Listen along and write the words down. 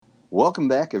Welcome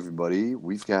back, everybody.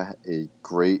 We've got a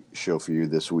great show for you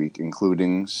this week,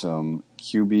 including some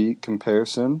QB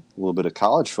comparison, a little bit of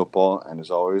college football, and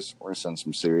as always, we're going to send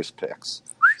some serious picks.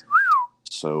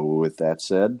 So with that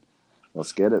said,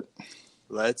 let's get it.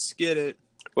 Let's get it.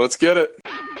 Let's get it.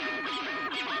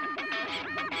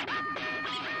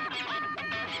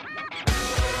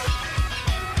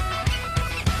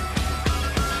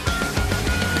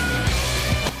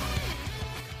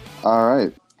 All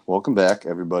right. Welcome back,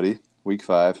 everybody. Week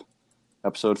 5,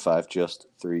 episode 5, Just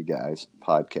Three Guys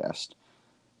podcast.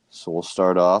 So we'll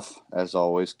start off, as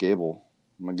always, Gable.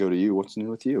 I'm going to go to you. What's new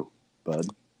with you, bud?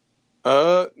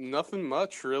 Nothing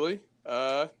much, really.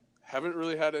 Haven't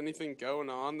really had anything going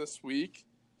on this week.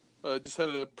 Just had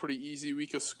a pretty easy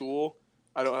week of school.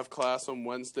 I don't have class on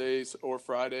Wednesdays or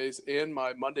Fridays, and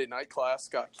my Monday night class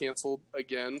got canceled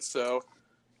again. So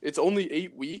it's only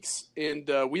 8 weeks,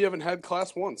 and we haven't had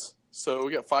class once. So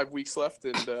we got 5 weeks left,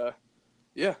 and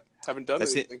haven't done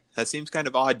anything. That seems kind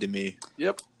of odd to me.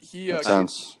 Yep,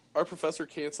 our professor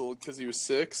canceled because he was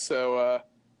sick. So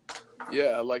we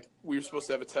were supposed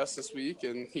to have a test this week,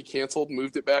 and he canceled,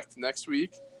 moved it back to next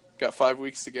week. Got 5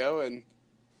 weeks to go, and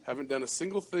haven't done a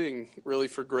single thing really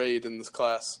for grade in this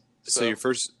class. So your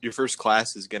first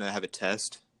class is gonna have a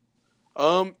test?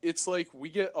 It's like we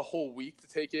get a whole week to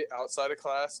take it outside of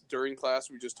class. During class,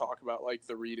 we just talk about like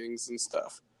the readings and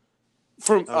stuff.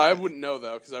 I wouldn't know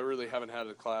though because I really haven't had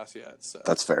a class yet. So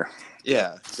That's fair.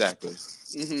 Yeah, exactly.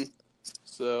 Mm-hmm.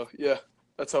 So yeah,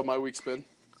 that's how my week's been.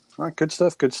 All right, good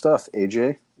stuff.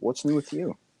 AJ, what's new with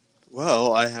you?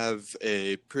 Well, I have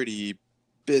a pretty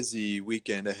busy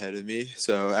weekend ahead of me.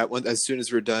 So as soon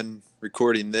as we're done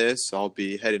recording this, I'll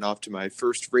be heading off to my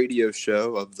first radio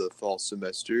show of the fall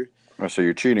semester. Oh, so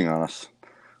you're cheating on us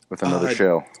with another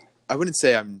show. I wouldn't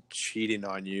say I'm cheating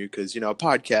on you because, a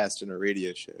podcast and a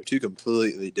radio show are two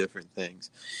completely different things.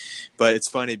 But it's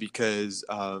funny because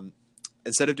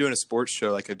instead of doing a sports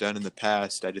show like I've done in the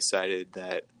past, I decided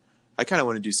that I kind of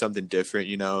want to do something different,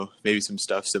 maybe some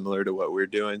stuff similar to what we're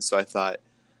doing. So I thought,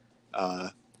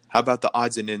 how about the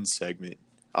odds and ends segment?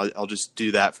 I'll just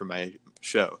do that for my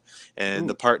show. And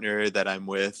the partner that I'm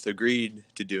with agreed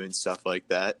to doing stuff like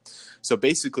that. So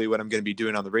basically what I'm going to be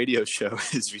doing on the radio show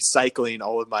is recycling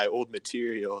all of my old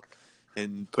material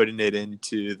and putting it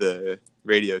into the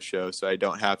radio show so I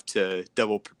don't have to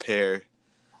double prepare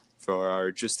for our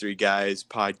Just Three Guys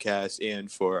podcast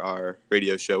and for our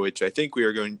radio show, which I think we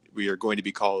are going to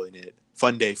be calling it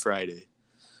Fun Day Friday.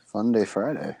 Fun Day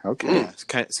Friday. Okay. Yeah,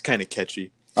 it's kind of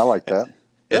catchy. I like that.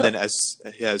 And then as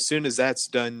soon as that's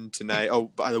done tonight,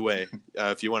 oh, by the way,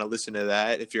 if you want to listen to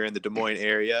that, if you're in the Des Moines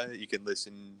area, you can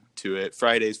listen to it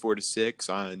Fridays 4 to 6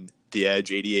 on The Edge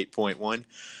 88.1,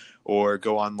 or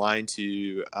go online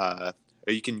to, or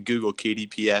you can Google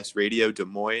KDPS Radio Des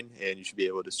Moines, and you should be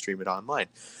able to stream it online.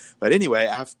 But anyway,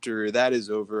 after that is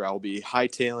over, I'll be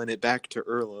hightailing it back to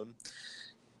Earlham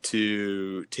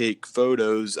to take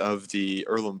photos of the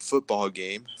Earlham football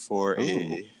game for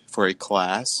a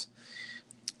class.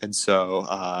 And so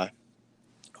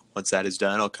once that is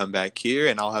done, I'll come back here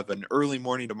and I'll have an early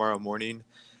morning tomorrow morning.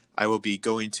 I will be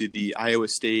going to the Iowa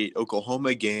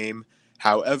State-Oklahoma game.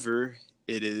 However,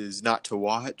 it is not to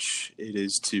watch. It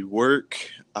is to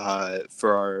work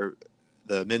for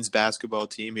the men's basketball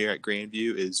team here at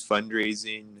Grandview is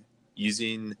fundraising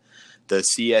using the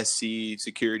CSC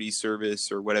security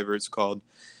service or whatever it's called.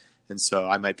 And so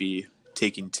I might be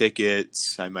taking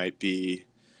tickets. I might be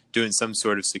doing some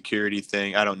sort of security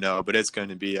thing. I don't know, but it's going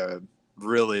to be a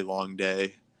really long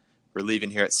day. We're leaving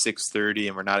here at 6:30,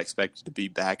 and we're not expected to be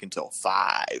back until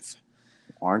 5.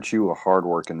 Aren't you a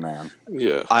hardworking man?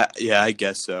 Yeah. I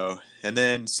guess so. And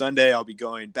then Sunday, I'll be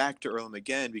going back to Earlham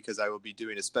again because I will be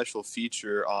doing a special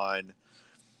feature on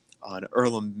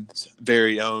Earlham's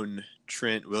very own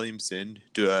Trent Williamson.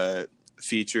 Do a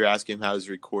feature, ask him how his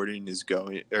recruitment is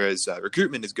going.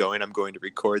 I'm going to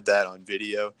record that on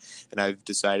video, and I've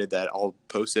decided that I'll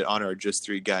post it on our Just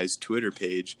Three Guys Twitter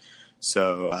page.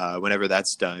 So whenever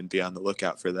that's done, be on the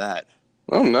lookout for that.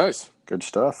 Oh, nice. Good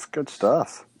stuff.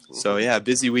 So yeah,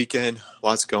 busy weekend,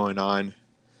 lots going on.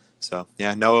 So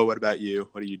yeah, Noah, what about you?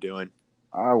 What are you doing?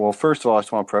 Well, first of all, I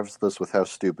just want to preface this with how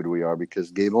stupid we are because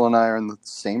Gable and I are in the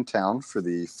same town for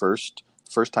the first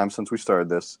time since we started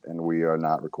this, and we are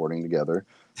not recording together.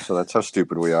 So that's how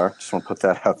stupid we are. Just want to put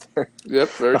that out there. Yep,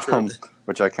 very true.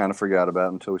 Which I kind of forgot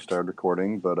about until we started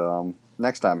recording. But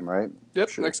next time, right? Yep,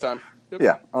 sure. Next time. Yep.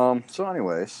 Yeah. So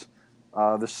anyways,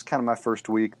 this is kind of my first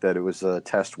week that it was a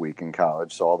test week in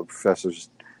college. So all the professors,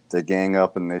 they gang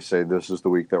up and they say this is the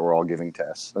week that we're all giving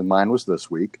tests. And mine was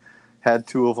this week. Had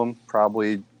 2 of them.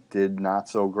 Probably did not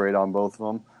so great on both of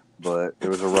them. but it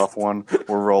was a rough one.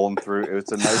 We're rolling through.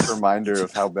 It's a nice reminder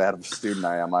of how bad of a student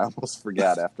I am. I almost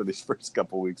forgot after these first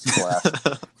couple weeks of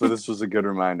class. So this was a good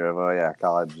reminder of, oh yeah,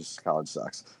 college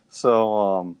sucks.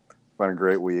 So been a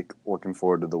great week. Looking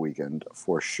forward to the weekend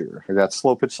for sure. I got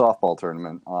slow pitch softball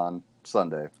tournament on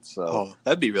Sunday. So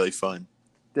that'd be really fun.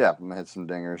 Yeah, I'm gonna hit some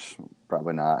dingers.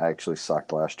 Probably not. I actually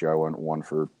sucked last year. I went 1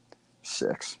 for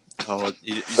 6. Oh,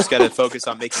 you just got to focus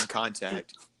on making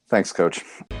contact. Thanks, Coach.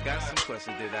 Got some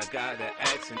questions that I got to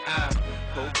ask, and I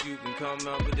hope you can come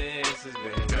up with the answers,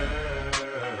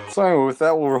 baby. So anyway, with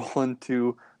that, we'll roll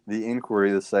into the inquiry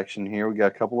of the section here. We got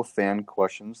a couple of fan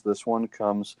questions. This one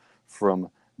comes from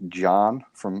John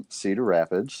from Cedar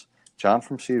Rapids. John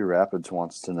from Cedar Rapids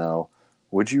wants to know,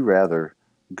 would you rather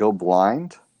go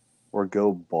blind or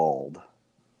go bald?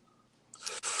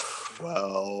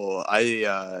 Well,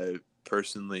 I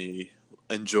personally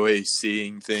enjoy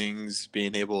seeing things,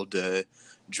 being able to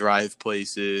drive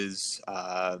places,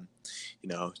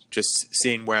 just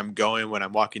seeing where I'm going when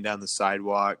I'm walking down the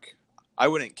sidewalk. I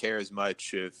wouldn't care as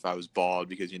much if I was bald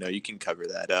because, you can cover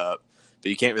that up, but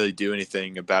you can't really do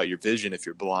anything about your vision if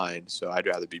you're blind. So I'd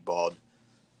rather be bald.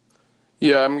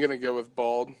 Yeah, I'm going to go with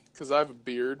bald because I have a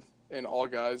beard, and all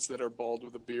guys that are bald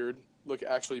with a beard look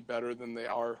actually better than they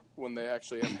are when they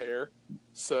actually have hair.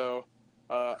 So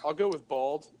I'll go with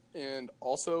bald. And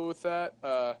also with that,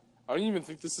 I don't even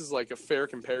think this is like a fair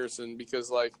comparison because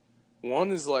like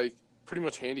one is like pretty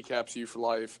much handicaps you for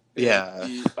life. Yeah.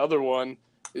 The other one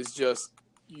is just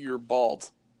you're bald.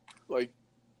 Like,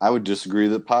 I would disagree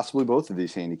that possibly both of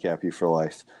these handicap you for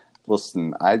life.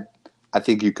 Listen, I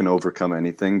think you can overcome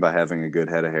anything by having a good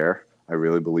head of hair. I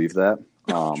really believe that.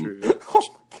 True.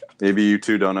 Maybe you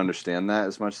two don't understand that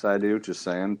as much as I do, just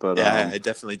saying. But yeah, I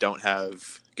definitely don't have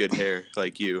good hair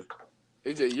like you.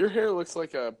 AJ, your hair looks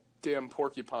like a damn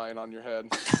porcupine on your head.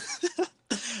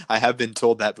 I have been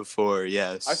told that before,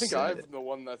 yes. I think I'm the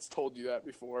one that's told you that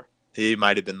before. He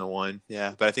might have been the one,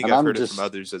 yeah. But I think And I've heard it from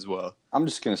others as well. I'm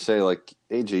just going to say, like,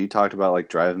 AJ, you talked about, like,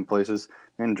 driving places.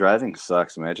 Man, driving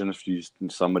sucks. Imagine if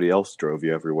somebody else drove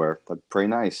you everywhere. That's pretty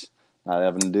nice, not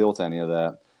having to deal with any of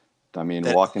that. I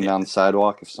mean, walking down the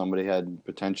sidewalk, if somebody had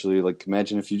potentially, like,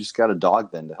 imagine if you just got a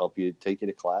dog then to help you take you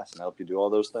to class and help you do all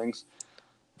those things.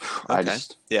 Okay.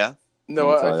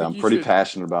 No, I'm pretty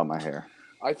passionate about my hair.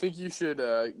 I think you should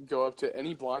go up to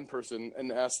any blind person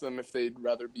and ask them if they'd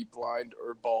rather be blind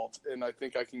or bald. And I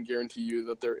think I can guarantee you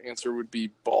that their answer would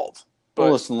be bald. But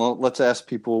well, listen, let's ask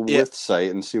people with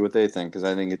sight and see what they think. Because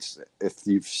I think it's if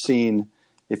you've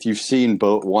seen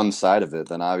both one side of it,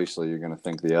 then obviously you're going to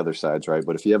think the other side's right.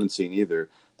 But if you haven't seen either,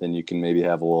 then you can maybe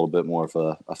have a little bit more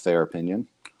of a fair opinion.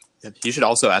 You should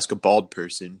also ask a bald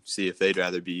person, see if they'd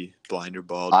rather be blind or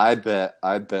bald. I bet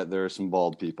there are some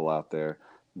bald people out there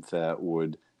that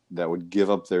would give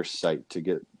up their sight to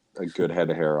get a good head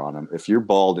of hair on them. If you're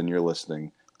bald and you're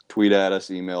listening, tweet at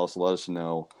us, email us, let us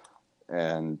know,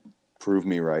 and prove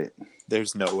me right.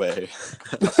 There's no way.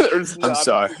 I'm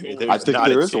sorry. I think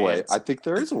there is a way. I think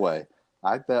there is a way.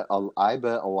 I bet a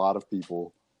lot of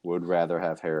people would rather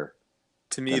have hair.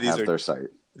 To me, their sight.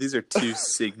 These are two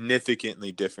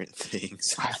significantly different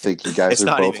things. I think you guys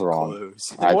are both wrong.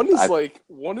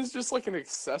 One is just like an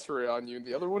accessory on you, and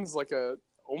the other one is like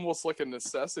almost like a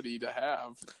necessity to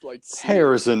have. Like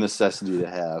hair is a necessity to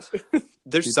have.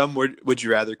 There's some would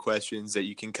you rather questions that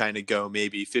you can kind of go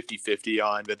maybe 50-50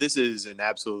 on, but this is an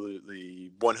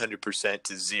absolutely 100%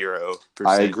 to 0%.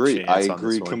 I agree. I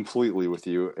agree completely with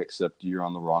you, except you're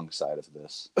on the wrong side of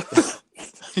this.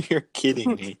 You're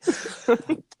kidding me.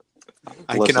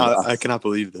 I cannot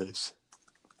believe this.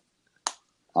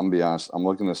 I'm gonna be honest. I'm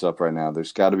looking this up right now.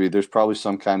 There's probably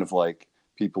some kind of like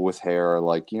people with hair, or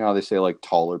like, they say like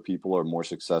taller people are more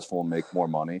successful and make more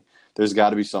money. There's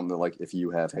got to be something that like if you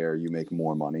have hair, you make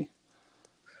more money.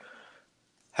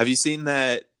 Have you seen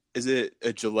that? Is it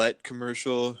a Gillette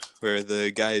commercial where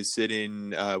the guy is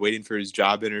sitting waiting for his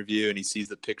job interview and he sees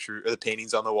the picture or the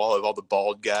paintings on the wall of all the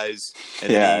bald guys,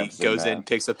 and then he goes in,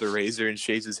 picks up the razor and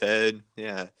shaves his head?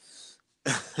 Yeah.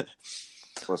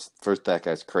 First, that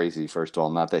guy's crazy. First of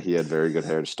all, not that he had very good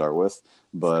hair to start with,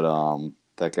 but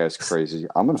that guy's crazy.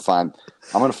 I'm gonna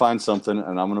find something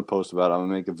and I'm gonna post about it. I'm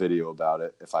gonna make a video about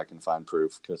it if I can find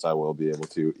proof, because I will be able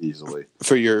to easily.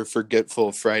 For your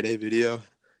Forgetful Friday video.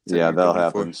 Yeah, that'll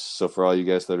happen. So for all you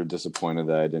guys that are disappointed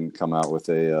that I didn't come out with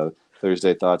a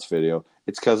Thursday Thoughts video,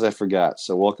 it's because I forgot.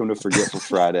 So welcome to Forgetful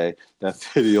Friday. That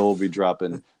video will be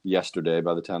dropping yesterday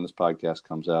by the time this podcast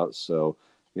comes out. So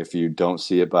if you don't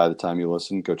see it by the time you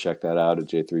listen, go check that out at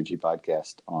J3G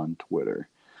Podcast on Twitter.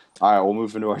 All right, we'll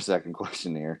move into our second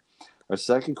question here. Our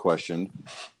second question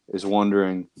is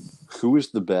wondering, who is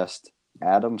the best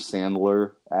Adam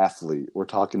Sandler athlete. We're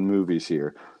talking movies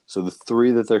here. So the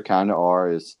three that there kind of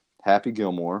are is Happy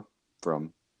Gilmore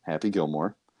from Happy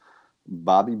Gilmore,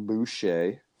 Bobby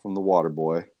Boucher from The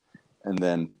Waterboy, and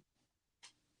then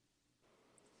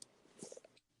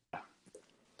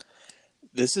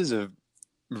This is a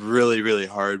really, really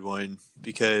hard one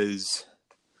because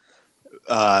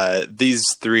these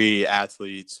three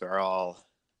athletes are all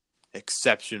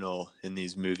exceptional in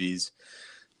these movies.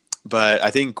 But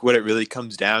I think what it really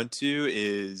comes down to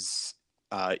is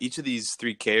each of these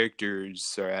three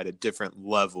characters are at a different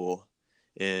level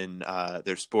in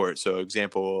their sport. So,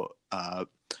 example,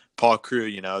 Paul Crew,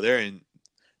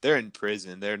 they're in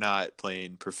prison. They're not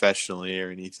playing professionally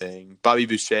or anything. Bobby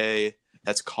Boucher,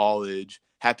 that's college.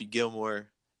 Happy Gilmore,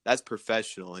 that's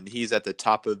professional, and he's at the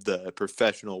top of the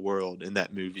professional world in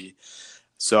that movie.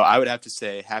 So I would have to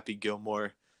say Happy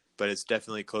Gilmore, but it's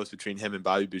definitely close between him and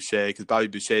Bobby Boucher because Bobby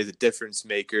Boucher is a difference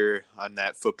maker on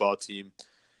that football team,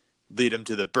 lead him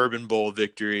to the Bourbon Bowl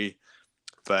victory.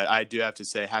 But I do have to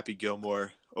say Happy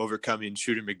Gilmore overcoming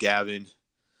Shooter McGavin.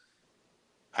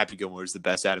 Happy Gilmore is the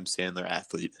best Adam Sandler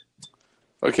athlete.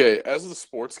 Okay, as the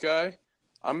sports guy,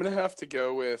 I'm gonna have to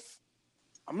go with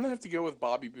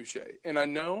Bobby Boucher, and I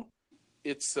know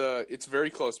it's very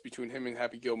close between him and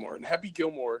Happy Gilmore. And Happy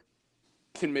Gilmore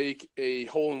can make a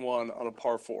hole-in-one on a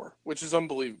par 4, which is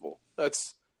unbelievable.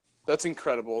 That's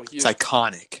incredible. It's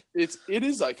iconic. It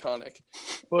is iconic,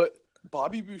 but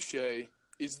Bobby Boucher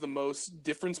is the most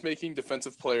difference-making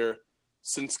defensive player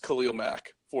since Khalil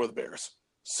Mack for the Bears.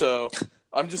 So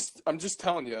I'm just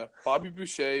telling you, Bobby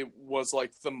Boucher was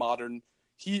like the modern.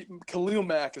 Khalil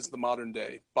Mack is the modern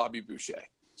day Bobby Boucher.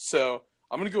 So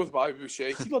I'm gonna go with Bobby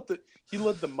Boucher. He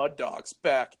led the Mud Dogs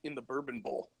back in the Bourbon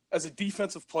Bowl as a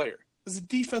defensive player.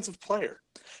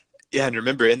 Yeah, and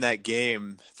remember in that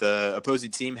game, the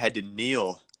opposing team had to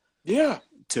kneel. Yeah.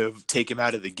 To take him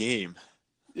out of the game.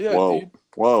 Yeah.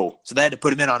 Whoa. So they had to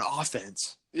put him in on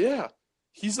offense. Yeah.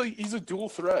 He's a dual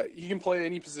threat. He can play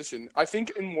any position. I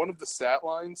think in one of the stat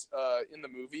lines in the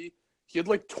movie, he had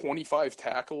like 25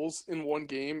 tackles in one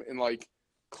game and like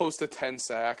close to 10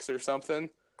 sacks or something.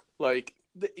 Like,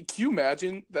 can you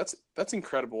imagine? That's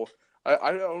incredible.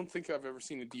 I don't think I've ever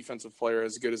seen a defensive player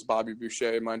as good as Bobby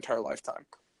Boucher in my entire lifetime.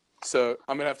 So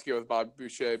I'm going to have to go with Bobby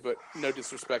Boucher, but no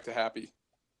disrespect to Happy.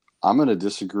 I'm going to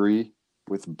disagree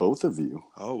with both of you.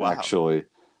 Oh, wow. Actually,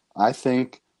 I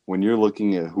think when you're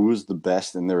looking at who is the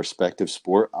best in their respective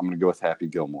sport, I'm going to go with Happy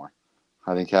Gilmore.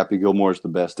 I think Happy Gilmore is the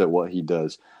best at what he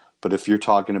does. But if you're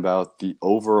talking about the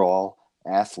overall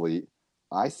athlete,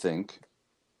 I think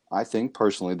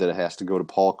personally that it has to go to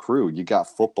Paul Crew. You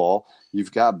got football,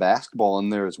 you've got basketball in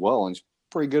there as well, and he's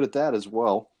pretty good at that as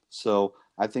well. So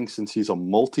I think since he's a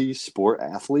multi-sport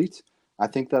athlete, I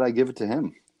think that I give it to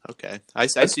him. Okay. I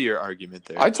see your argument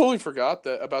there. I totally forgot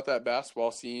about that basketball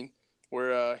scene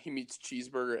where he meets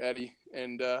Cheeseburger Eddie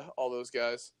and all those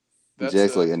guys.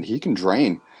 Exactly, and he can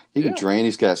drain. He can drain.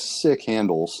 He's got sick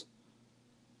handles.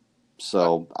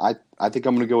 So I think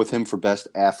I'm going to go with him for best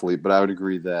athlete, but I would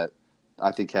agree that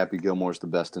I think Happy Gilmore is the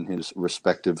best in his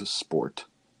respective sport.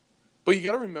 But you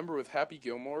got to remember with Happy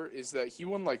Gilmore is that he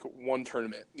won like one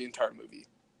tournament the entire movie.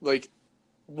 Like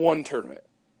one tournament.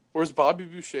 Whereas Bobby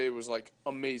Boucher was like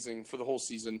amazing for the whole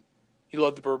season. He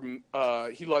led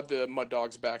the Mud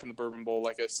Dogs back in the Bourbon Bowl,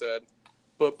 like I said.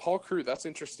 But Paul Crew, that's an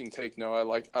interesting take. No, I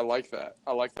like that.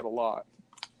 I like that a lot.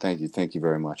 Thank you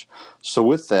very much. So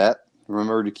with that,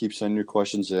 remember to keep sending your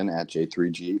questions in at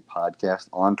J3G Podcast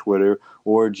on Twitter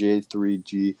or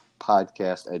J3G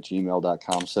Podcast at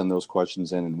gmail.com. Send those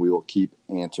questions in and we will keep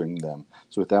answering them.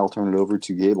 So with that, I'll turn it over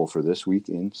to Gable for This Week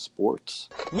in Sports.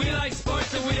 We like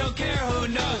sports and we don't care who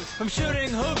knows. From shooting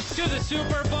hoops to the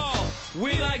Super Bowl.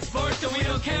 We like sports and we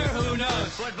don't care who knows.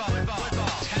 Football,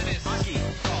 tennis, hockey,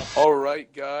 golf. All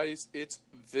right, guys, it's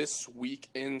This Week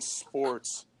in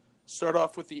Sports. Start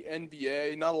off with the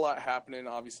NBA. Not a lot happening.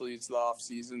 Obviously, it's the off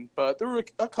season, but there were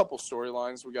a couple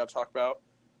storylines we got to talk about.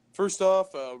 First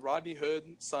off, Rodney Hood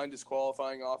signed his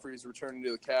qualifying offer. He's returning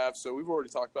to the Cavs, so we've already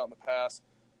talked about in the past.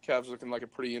 Cavs looking like a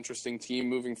pretty interesting team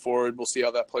moving forward. We'll see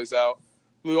how that plays out.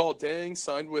 Luol Deng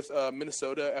signed with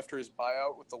Minnesota after his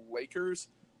buyout with the Lakers.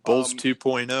 Bulls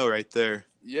 2.0 right there.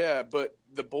 Yeah, but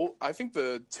I think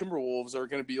the Timberwolves are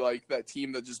going to be like that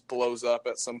team that just blows up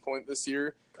at some point this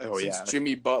year. Oh, since yeah.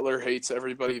 Jimmy Butler hates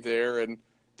everybody there, and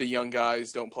the young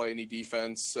guys don't play any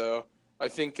defense. So I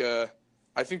think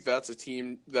that's a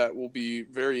team that will be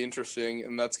very interesting,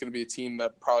 and that's going to be a team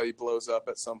that probably blows up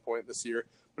at some point this year.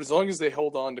 But as long as they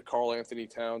hold on to Karl Anthony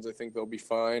Towns, I think they'll be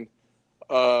fine.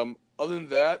 Other than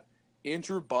that,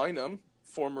 Andrew Bynum,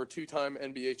 former two-time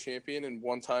NBA champion and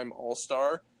one-time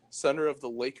All-Star, center of the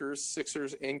Lakers,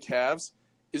 Sixers, and Cavs,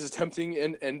 is attempting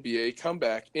an NBA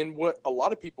comeback. And what a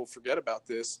lot of people forget about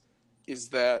this is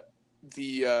that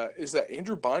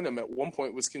Andrew Bynum at one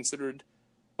point was considered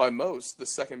by most the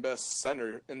second best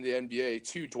center in the NBA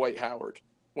to Dwight Howard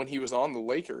when he was on the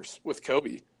Lakers with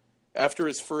Kobe. After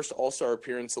his first All-Star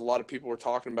appearance, a lot of people were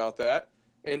talking about that.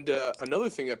 And another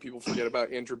thing that people forget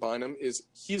about Andrew Bynum is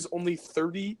he's only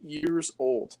 30 years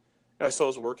old. And I saw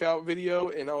his workout video,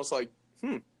 and I was like,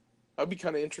 that'd be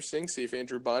kind of interesting, see if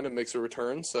Andrew Bynum makes a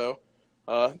return. So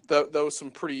that was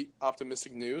some pretty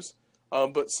optimistic news.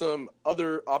 But some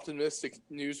other optimistic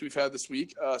news we've had this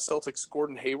week, Celtics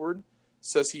Gordon Hayward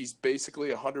says he's basically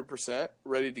 100%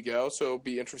 ready to go. So it'll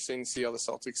be interesting to see how the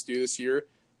Celtics do this year.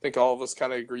 I think all of us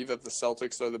kind of agree that the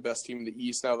Celtics are the best team in the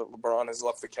East now that LeBron has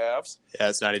left the Cavs. Yeah,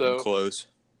 it's not even close.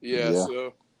 Yeah,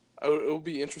 so it'll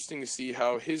be interesting to see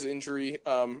how his injury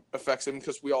affects him,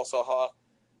 because we all saw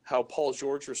how Paul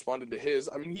George responded to his.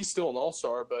 I mean, he's still an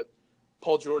all-star, but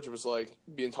Paul George was like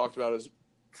being talked about as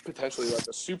potentially like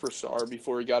a superstar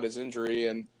before he got his injury,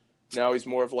 and now he's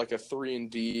more of like a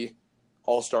 3-and-D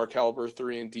all-star caliber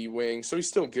 3-and-D wing. So he's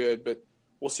still good, but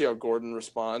we'll see how Gordon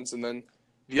responds. And then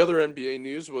the other NBA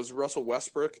news was Russell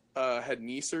Westbrook had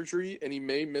knee surgery, and he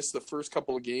may miss the first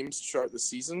couple of games to start the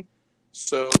season.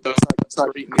 So that's not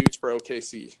great news for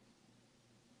OKC.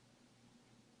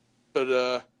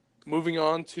 But moving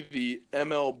on to the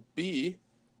MLB,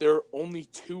 there are only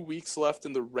 2 weeks left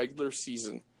in the regular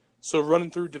season. So running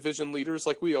through division leaders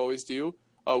like we always do,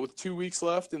 with 2 weeks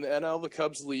left in the NL, the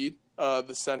Cubs lead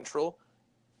the Central.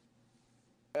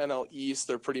 NL East,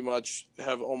 they're pretty much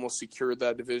have almost secured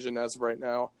that division as of right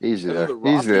now. Easy there.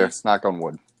 Easy there. Knock on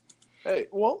wood. Hey,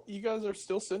 well, you guys are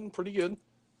still sitting pretty good.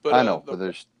 But, I know, but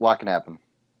there's a lot can happen.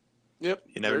 Yep.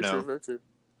 You never know. True, very true.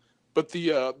 But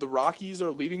the Rockies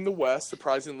are leading the West.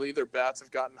 Surprisingly, their bats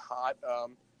have gotten hot.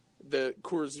 The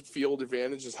Coors Field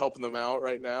advantage is helping them out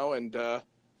right now, and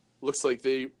looks like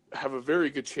they have a very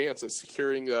good chance at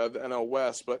securing the NL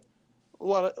West. But a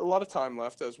lot of time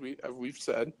left, as we've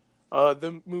said.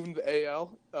 Them moving to the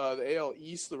AL. The AL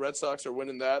East, the Red Sox are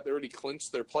winning that. They already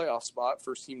clinched their playoff spot,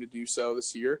 first team to do so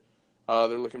this year.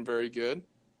 They're looking very good.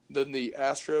 Then the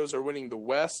Astros are winning the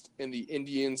West, and the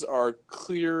Indians are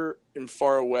clear and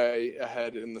far away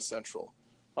ahead in the Central.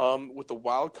 With the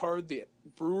wild card, the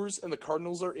Brewers and the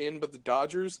Cardinals are in, but the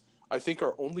Dodgers, I think,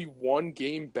 are only one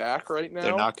game back right now.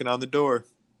 They're knocking on the door.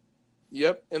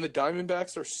 Yep, and the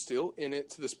Diamondbacks are still in it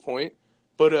to this point.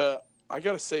 But I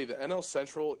got to say, the NL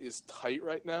Central is tight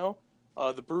right now.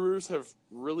 The Brewers have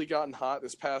really gotten hot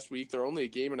this past week. They're only a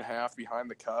game and a half behind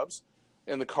the Cubs,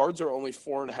 and the Cards are only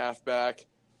 4.5 back,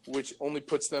 which only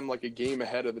puts them like a game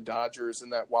ahead of the Dodgers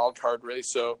in that wild card race.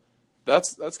 So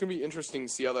that's going to be interesting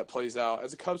to see how that plays out.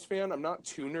 As a Cubs fan, I'm not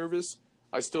too nervous.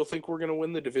 I still think we're going to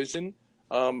win the division.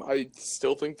 I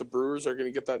still think the Brewers are going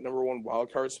to get that number one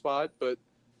wild card spot. But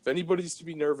if anybody's to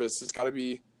be nervous, it's got to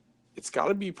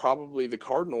be probably the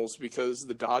Cardinals, because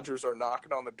the Dodgers are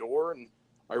knocking on the door, and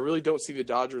I really don't see the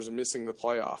Dodgers missing the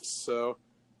playoffs. So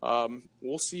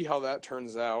we'll see how that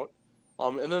turns out.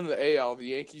 And then the AL, the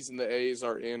Yankees and the A's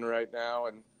are in right now,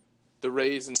 and the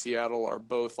Rays and Seattle are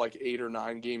both like 8 or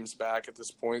 9 games back at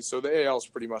this point. So the AL has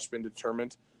pretty much been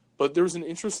determined. But there was an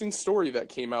interesting story that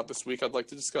came out this week I'd like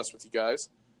to discuss with you guys.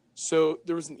 So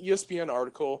there was an ESPN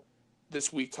article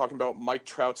this week talking about Mike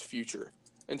Trout's future.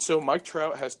 And so Mike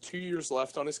Trout has 2 years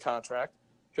left on his contract.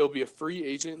 He'll be a free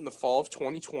agent in the fall of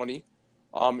 2020.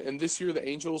 And this year the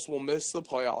Angels will miss the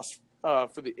playoffs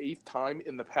for the 8th time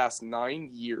in the past 9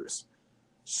 years.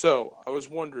 So I was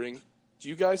wondering, do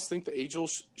you guys think the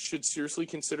Angels should seriously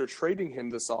consider trading him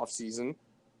this offseason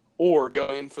or go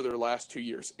in for their last 2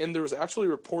 years? And there was actually a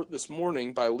report this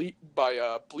morning by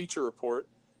Bleacher Report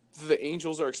that the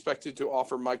Angels are expected to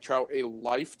offer Mike Trout a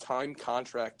lifetime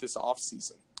contract this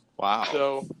offseason. Wow.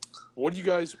 So what do you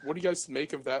guys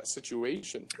make of that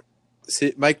situation?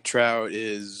 See, Mike Trout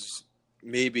is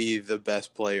maybe the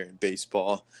best player in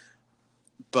baseball,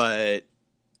 but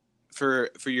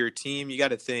for your team, you got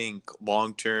to think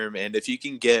long term, and if you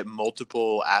can get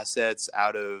multiple assets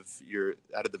out of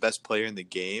the best player in the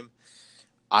game,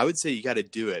 I would say you got to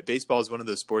do it. Baseball is one of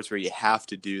those sports where you have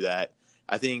to do that.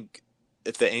 I think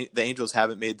if the Angels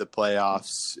haven't made the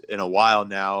playoffs in a while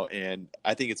now, and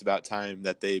I think it's about time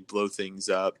that they blow things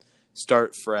up,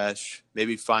 start fresh,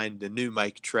 maybe find a new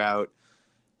Mike Trout,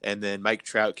 and then Mike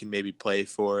Trout can maybe play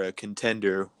for a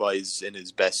contender while he's in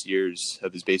his best years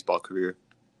of his baseball career.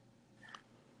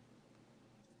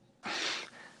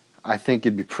 I think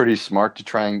it'd be pretty smart to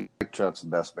try and get Trout's the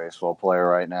best baseball player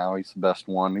right now. He's the best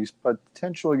one. He's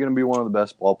potentially going to be one of the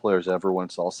best ball players ever when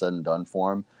it's all said and done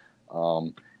for him.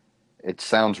 it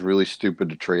sounds really stupid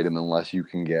to trade him unless you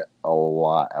can get a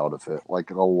lot out of it, like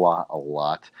a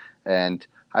lot. And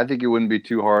I think it wouldn't be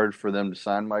too hard for them to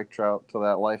sign Mike Trout to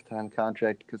that lifetime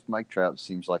contract because Mike Trout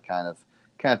seems like kind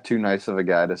of too nice of a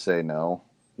guy to say no.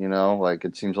 You know, like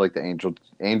it seems like the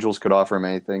Angels could offer him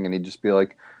anything, and he'd just be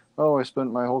like, "Oh, I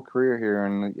spent my whole career here,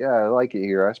 and yeah, I like it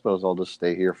here. I suppose I'll just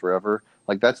stay here forever."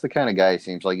 Like that's the kind of guy he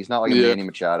seems like. He's not like a Yeah. Manny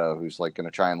Machado who's like going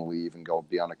to try and leave and go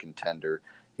be on a contender.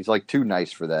 He's like too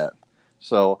nice for that.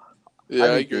 So Yeah, I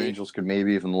I think the agree. Angels could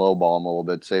maybe even lowball him a little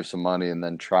bit, save some money, and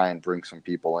then try and bring some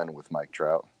people in with Mike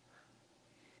Trout.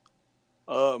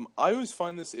 I always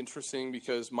find this interesting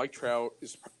because Mike Trout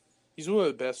he's one of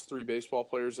the best 3 baseball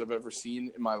players I've ever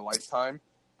seen in my lifetime.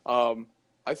 I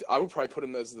would probably put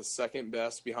him as the second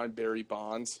best behind Barry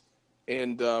Bonds,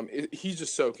 and he's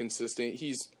just so consistent.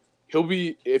 He'll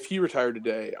be, if he retired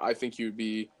today, I think he would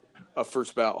be a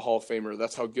first ballot Hall of Famer.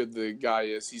 That's how good the guy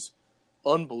is. He's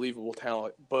unbelievable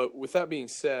talent. But with that being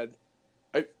said,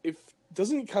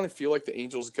 doesn't it kind of feel like the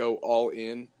Angels go all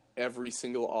in every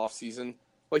single offseason?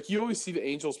 Like you always see the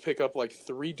Angels pick up like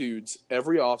 3 dudes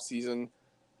every offseason,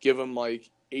 give them like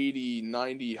 80,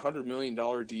 90, $100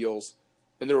 million deals,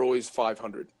 and they're always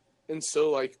 500. And so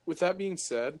like with that being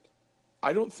said,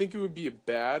 I don't think it would be a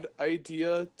bad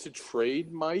idea to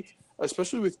trade Mike,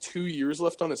 especially with 2 years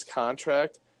left on his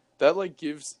contract. That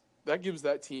gives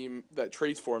that team that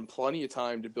trades for him plenty of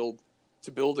time to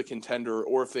build a contender,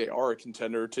 or if they are a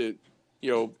contender, to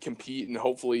compete and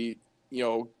hopefully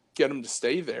get them to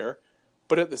stay there.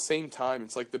 But at the same time,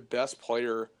 it's like the best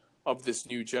player of this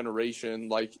new generation.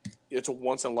 Like it's a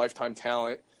once in a lifetime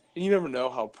talent, and you never know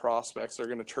how prospects are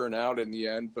going to turn out in the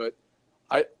end. But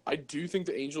I do think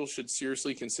the Angels should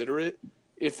seriously consider it.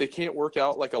 If they can't work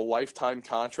out like a lifetime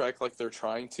contract like they're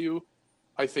trying to,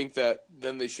 I think that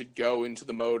then they should go into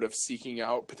the mode of seeking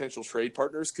out potential trade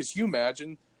partners. Because you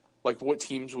imagine like what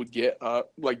teams would give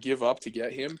up to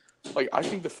get him. Like I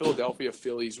think the Philadelphia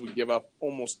Phillies would give up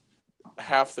almost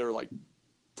half their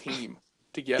team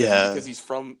to get him because he's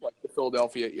from the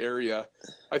Philadelphia area.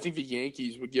 I think the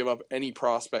Yankees would give up any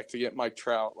prospect to get Mike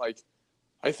Trout.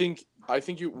 I think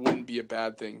it wouldn't be a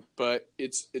bad thing, but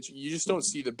it's you just don't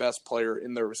see the best player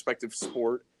in their respective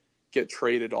sport get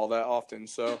traded all that often.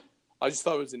 So I just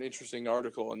thought it was an interesting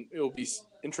article, and it'll be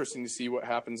interesting to see what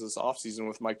happens this offseason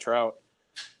with Mike Trout.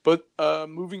 But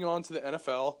moving on to the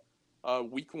NFL,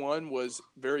 week 1 was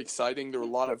very exciting. There were a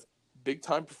lot of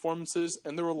big-time performances,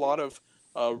 and there were a lot of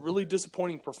really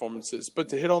disappointing performances. But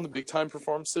to hit on the big-time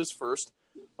performances first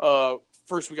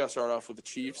we got to start off with the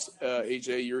Chiefs.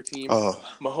 AJ, your team.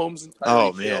 Mahomes and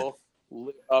Tyreek Hill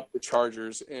lit up the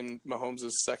Chargers in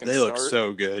Mahomes' second start. They look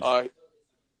so good.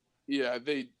 Yeah,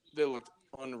 they looked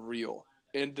unreal.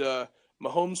 And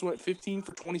Mahomes went 15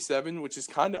 for 27, which is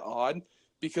kind of odd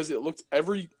because it looked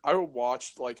I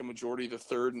watched a majority of the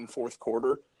third and fourth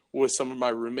quarter with some of my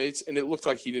roommates, and it looked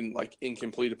like he didn't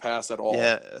incomplete a pass at all.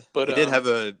 Yeah, but he did have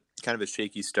a kind of a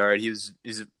shaky start. He's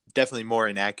definitely more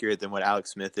inaccurate than what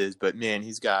Alex Smith is, but man,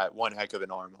 he's got one heck of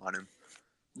an arm on him.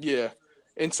 Yeah.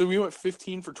 And so we went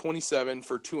 15 for 27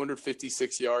 for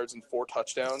 256 yards and 4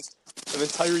 touchdowns. And then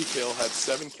Tyreek Hill had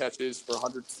 7 catches for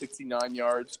 169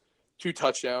 yards, 2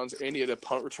 touchdowns, and he had a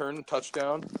punt return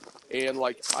touchdown. And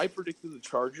I predicted the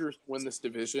Chargers win this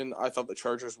division. I thought the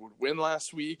Chargers would win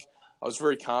last week. I was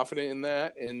very confident in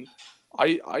that. And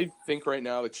I think right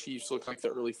now the Chiefs look like the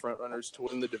early front runners to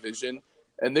win the division.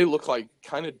 And they look like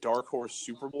kind of dark horse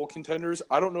Super Bowl contenders.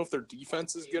 I don't know if their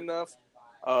defense is good enough.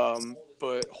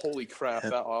 But holy crap,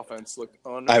 that offense looked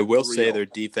unreal. I will say their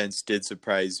defense did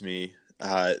surprise me.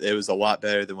 It was a lot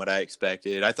better than what I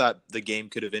expected. I thought the game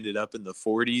could have ended up in the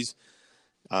 40s,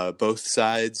 both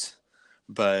sides,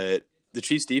 but the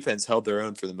Chiefs defense held their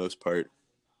own for the most part.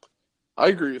 I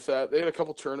agree with that. They had a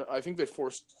couple I think they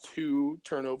forced 2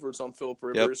 turnovers on Phillip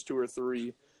Rivers, 2 or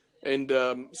 3. And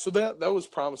so that was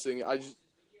promising.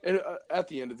 At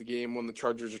the end of the game, when the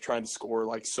Chargers are trying to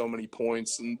score so many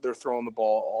points and they're throwing the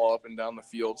ball all up and down the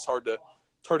field, it's hard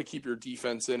to keep your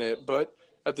defense in it. But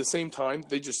at the same time,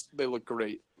 they look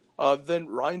great. Then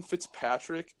Ryan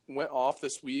Fitzpatrick went off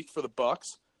this week for the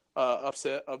Bucs,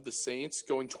 upset of the Saints,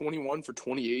 going 21 for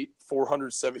 28,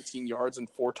 417 yards and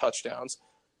 4 touchdowns.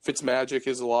 Fitzmagic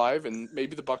is alive, and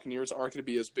maybe the Buccaneers aren't going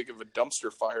to be as big of a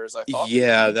dumpster fire as I thought.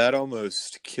 Yeah, that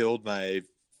almost killed my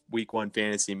Week 1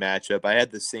 fantasy matchup. I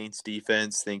had the Saints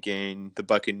defense thinking the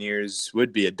Buccaneers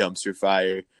would be a dumpster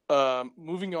fire.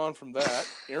 Moving on from that,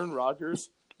 Aaron Rodgers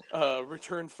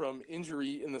returned from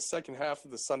injury in the second half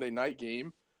of the Sunday night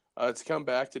game to come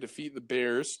back to defeat the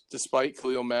Bears, despite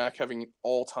Khalil Mack having an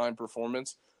all-time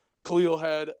performance. Khalil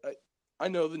had, I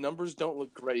know the numbers don't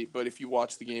look great, but if you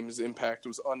watch the game, his impact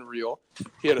was unreal.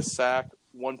 He had a sack,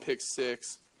 1 pick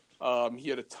six. He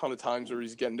had a ton of times where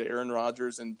he's getting to Aaron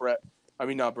Rodgers and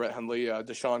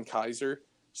Deshaun Kaiser.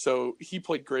 So he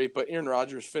played great, but Aaron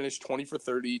Rodgers finished 20 for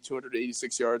 30,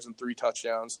 286 yards and 3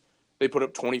 touchdowns. They put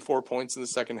up 24 points in the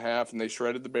second half, and they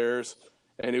shredded the Bears.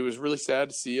 And it was really sad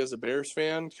to see as a Bears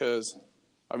fan because,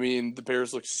 the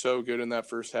Bears looked so good in that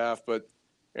first half, but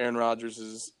Aaron Rodgers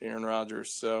is Aaron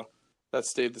Rodgers, so that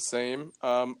stayed the same.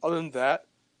 Other than that,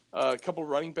 a couple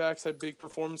running backs had big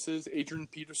performances. Adrian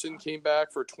Peterson came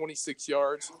back for 26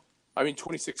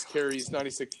 carries,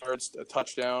 96 yards, a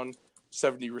touchdown,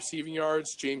 70 receiving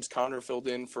yards. James Conner filled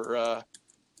in for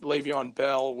Le'Veon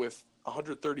Bell with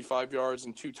 135 yards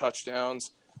and 2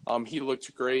 touchdowns. He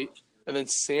looked great. And then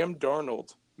Sam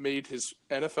Darnold made his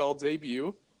NFL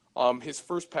debut. His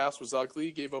first pass was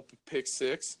ugly, gave up a pick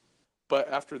 6. But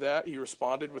after that, he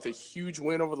responded with a huge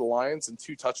win over the Lions and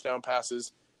 2 touchdown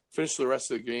passes, finished the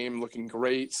rest of the game looking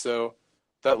great. So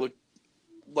that looked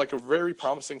like a very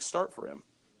promising start for him.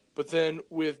 But then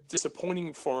with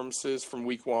disappointing performances from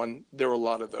week 1, there were a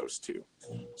lot of those too.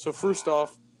 So first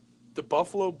off, the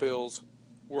Buffalo Bills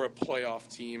were a playoff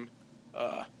team.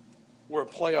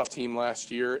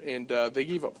 Last year, and they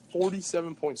gave up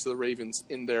 47 points to the Ravens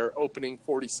in their opening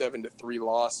 47-3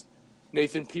 loss.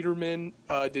 Nathan Peterman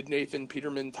did Nathan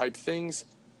Peterman type things,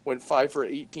 went 5 for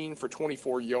 18 for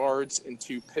 24 yards and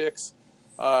 2 picks,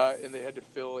 and they had to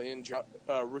fill in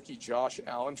rookie Josh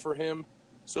Allen for him.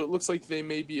 So it looks like they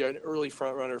may be an early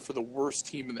front runner for the worst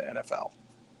team in the NFL.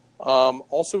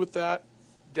 Also with that,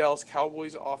 Dallas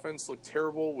Cowboys offense looked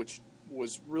terrible, which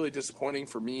was really disappointing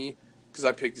for me because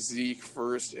I picked Zeke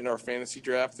first in our fantasy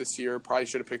draft this year. Probably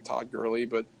should have picked Todd Gurley,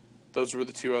 but those were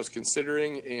the 2 I was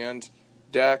considering. And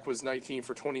Dak was 19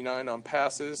 for 29 on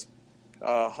passes,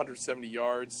 170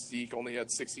 yards. Zeke only had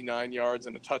 69 yards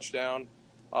and a touchdown.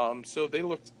 So they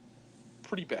looked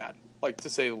pretty bad, to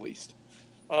say the least.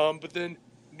 But then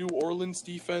New Orleans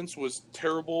defense was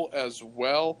terrible as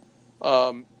well.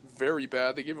 Very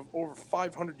bad. They gave up over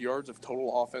 500 yards of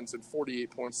total offense and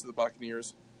 48 points to the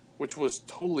Buccaneers, which was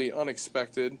totally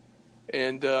unexpected.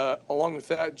 And along with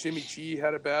that, Jimmy G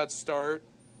had a bad start.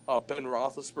 Ben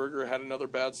Roethlisberger had another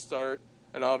bad start.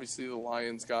 And obviously the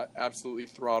Lions got absolutely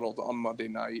throttled on Monday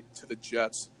night to the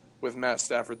Jets with Matt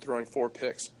Stafford throwing 4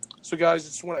 picks. So, guys, I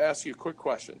just want to ask you a quick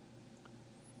question.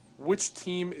 Which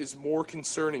team is more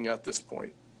concerning at this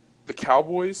point? The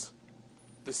Cowboys,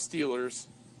 the Steelers,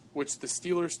 which the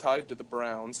Steelers tied to the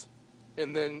Browns,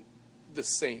 and then the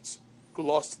Saints, who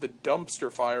lost to the dumpster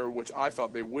fire, which I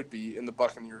thought they would be in the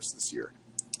Buccaneers this year.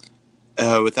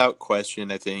 Without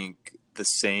question, I think the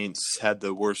Saints had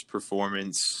the worst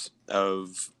performance of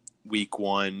week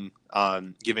 1,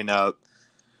 giving up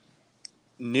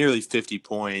nearly 50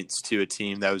 points to a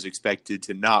team that was expected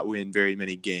to not win very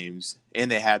many games. And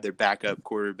they had their backup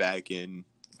quarterback in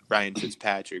Ryan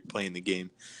Fitzpatrick playing the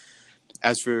game.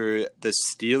 As for the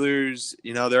Steelers,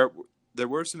 there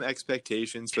were some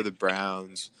expectations for the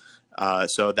Browns.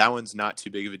 So that one's not too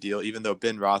big of a deal, even though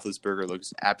Ben Roethlisberger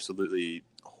looks absolutely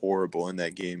horrible in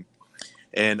that game.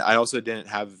 And I also didn't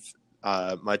have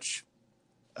much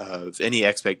of any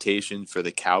expectation for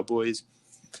the Cowboys.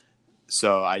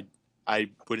 So I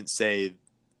wouldn't say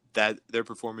that their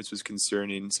performance was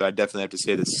concerning. So I definitely have to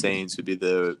say the Saints would be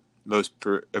the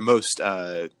most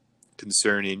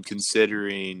concerning,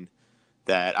 considering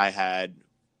that I had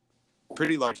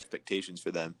pretty large expectations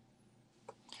for them.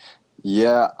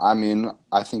 Yeah,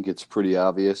 I think it's pretty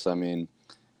obvious.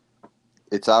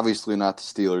 It's obviously not the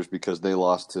Steelers because they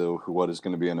lost to what is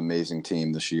going to be an amazing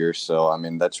team this year. So,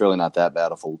 that's really not that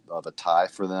bad of a tie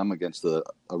for them against a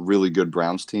really good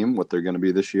Browns team, what they're going to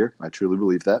be this year. I truly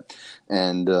believe that.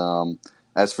 And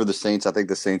as for the Saints, I think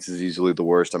the Saints is easily the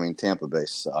worst. Tampa Bay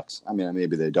sucks.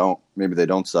 Maybe they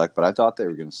don't suck, but I thought they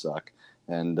were going to suck.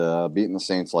 And beating the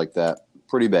Saints like that,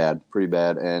 pretty bad.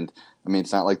 And,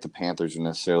 it's not like the Panthers are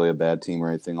necessarily a bad team or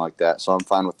anything like that. So I'm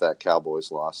fine with that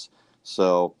Cowboys loss.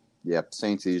 So, yeah,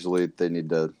 Saints easily, they need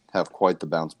to have quite the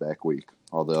bounce-back week.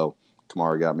 Although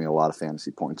Kamara got me a lot of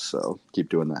fantasy points, so keep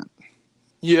doing that.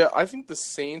 Yeah, I think the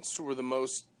Saints were the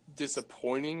most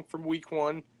disappointing from week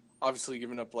 1, obviously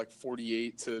giving up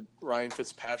 48 to Ryan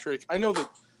Fitzpatrick. I know that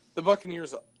the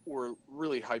Buccaneers were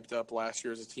really hyped up last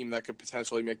year as a team that could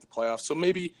potentially make the playoffs. So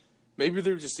maybe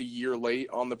they're just a year late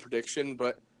on the prediction,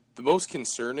 but the most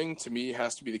concerning to me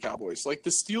has to be the Cowboys. The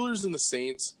Steelers and the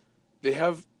Saints, they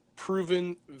have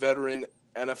proven veteran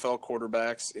NFL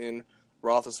quarterbacks in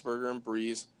Roethlisberger and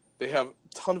Breeze. They have a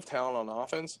ton of talent on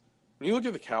offense. When you look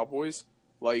at the Cowboys,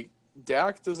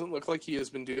 Dak doesn't look like he has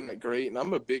been doing that great, and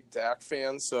I'm a big Dak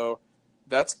fan, so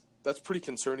that's that's pretty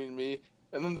concerning to me.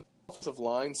 And then the offensive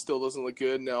line still doesn't look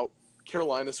good. Now,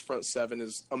 Carolina's front seven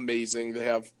is amazing. They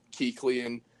have Kuechly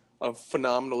and a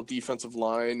phenomenal defensive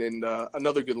line and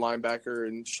another good linebacker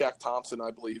and Shaq Thompson,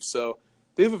 I believe. So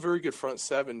they have a very good front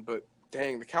seven, but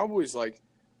dang, the Cowboys, they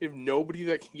have nobody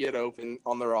that can get open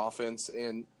on their offense.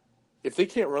 And if they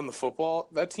can't run the football,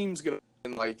 that team's going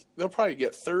to, they'll probably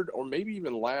get third or maybe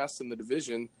even last in the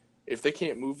division if they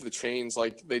can't move the chains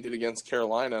like they did against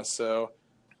Carolina. So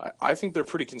I think they're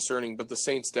pretty concerning, but the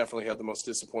Saints definitely had the most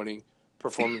disappointing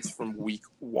performance from week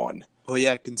one. Well,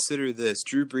 yeah, consider this.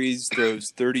 Drew Brees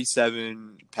throws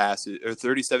 37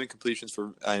 completions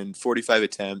and 45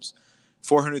 attempts,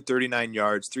 439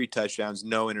 yards, 3 touchdowns,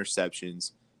 no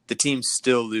interceptions. The team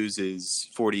still loses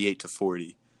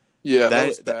 48-40. Yeah, that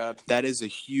was bad. That is a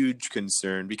huge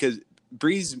concern because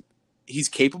Brees, he's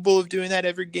capable of doing that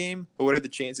every game, but what are the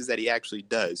chances that he actually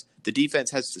does? The defense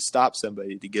has to stop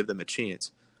somebody to give them a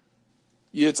chance.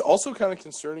 Yeah, it's also kind of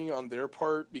concerning on their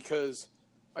part because,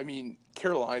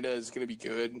 Carolina is going to be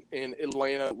good, and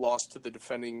Atlanta lost to the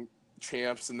defending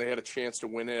champs, and they had a chance to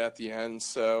win it at the end.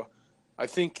 So I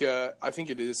think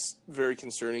it is very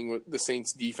concerning with the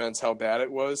Saints' defense, how bad it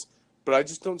was. But I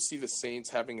just don't see the Saints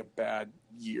having a bad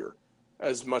year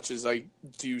as much as I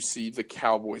do see the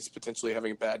Cowboys potentially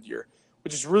having a bad year,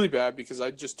 which is really bad because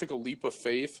I just took a leap of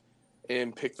faith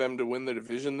and picked them to win the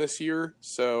division this year.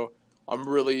 So I'm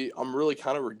really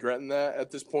kind of regretting that at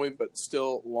this point, but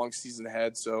still long season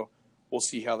ahead, so we'll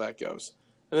see how that goes.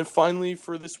 And then finally,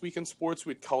 for this week in sports,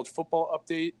 we had college football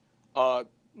update.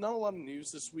 Not a lot of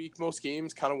news this week. Most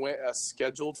games kind of went as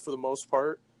scheduled for the most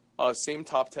part. Same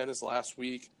top 10 as last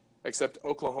week, except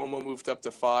Oklahoma moved up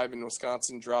to 5 and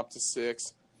Wisconsin dropped to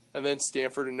 6. And then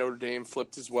Stanford and Notre Dame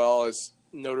flipped as well as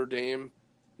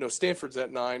Stanford's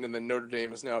at 9, and then Notre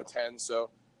Dame is now at 10, so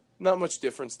not much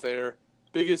difference there.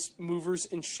 Biggest movers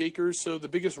and shakers, so the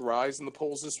biggest rise in the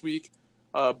polls this week,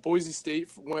 Boise State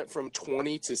went from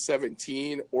 20 to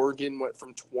 17, Oregon went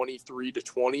from 23 to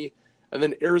 20, and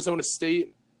then Arizona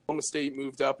State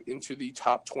moved up into the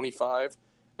top 25.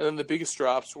 And then the biggest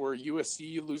drops were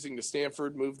USC losing to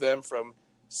Stanford, moved them from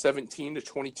 17 to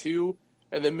 22,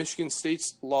 and then Michigan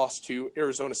State's loss to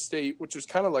Arizona State, which was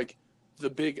kind of like the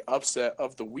big upset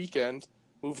of the weekend,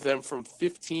 moved them from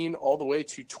 15 all the way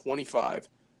to 25.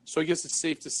 So I guess it's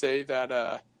safe to say that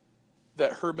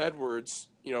that Herb Edwards,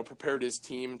 prepared his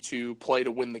team to play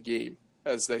to win the game,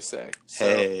 as they say. So,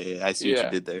 hey, I see what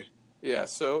you did there. Yeah,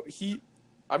 so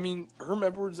Herb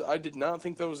Edwards, I did not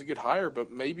think that was a good hire,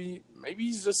 but maybe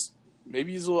he's a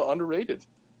little underrated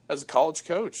as a college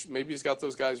coach. Maybe he's got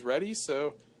those guys ready.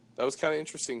 So that was kind of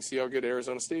interesting. See how good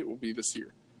Arizona State will be this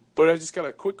year. But I just got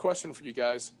a quick question for you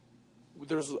guys.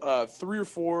 There's 3 or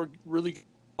 4 really good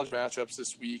college matchups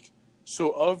this week.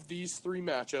 So of these 3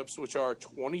 matchups, which are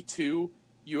 22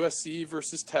 USC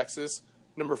versus Texas,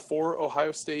 number 4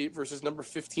 Ohio State versus number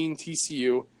 15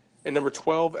 TCU, and number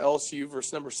 12 LSU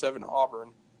versus number 7 Auburn,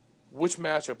 which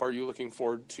matchup are you looking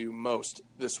forward to most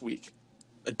this week?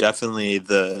 Definitely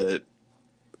the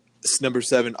number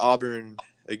 7 Auburn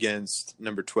against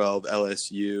number 12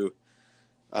 LSU.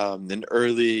 An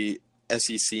early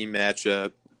SEC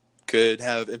matchup could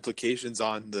have implications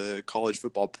on the college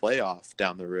football playoff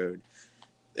down the road.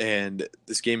 And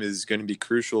this game is going to be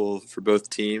crucial for both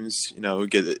teams,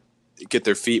 get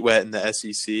their feet wet in the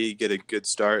SEC, get a good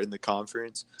start in the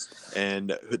conference.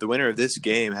 And the winner of this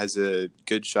game has a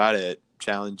good shot at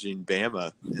challenging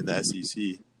Bama in the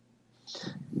SEC.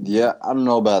 Yeah, I don't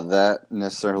know about that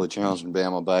necessarily challenging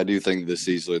Bama, but I do think this is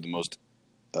easily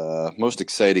the most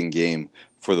exciting game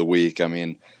for the week.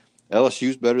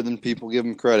 LSU's better than people give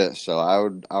them credit, so I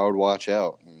would watch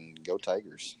out and go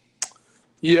Tigers.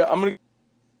 Yeah, I'm going to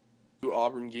go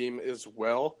Auburn game as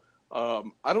well.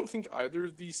 I don't think either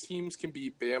of these teams can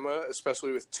beat Bama,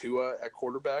 especially with Tua at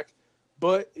quarterback.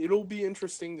 But it'll be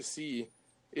interesting to see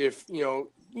if,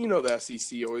 the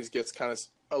SEC always gets kind of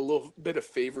a little bit of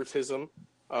favoritism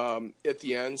at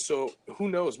the end. So who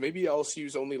knows? Maybe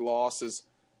LSU's only loss is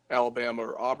Alabama,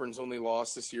 or Auburn's only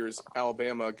loss this year is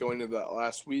Alabama going into that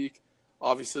last week.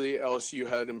 Obviously, LSU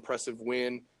had an impressive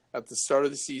win at the start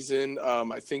of the season.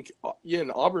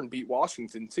 And Auburn beat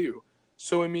Washington too.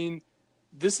 So,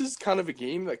 this is kind of a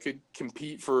game that could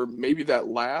compete for maybe that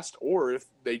last, or if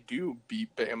they do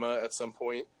beat Bama at some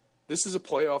point, this is a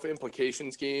playoff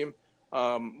implications game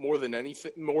more than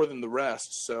the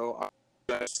rest. So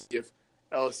I'll see if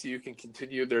LSU can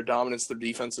continue their dominance. Their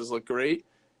defenses look great.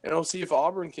 And I'll see if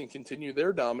Auburn can continue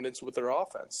their dominance with their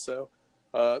offense. So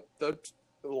that's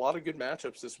a lot of good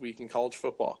matchups this week in college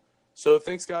football. So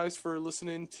thanks, guys, for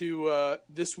listening to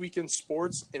This Week in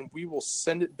Sports, and we will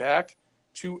send it back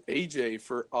to AJ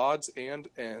for odds and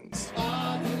ends.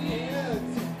 Odds and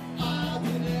ends, odds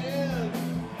and ends.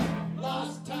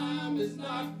 Lost time is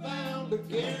not found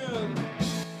again.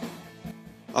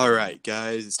 All right,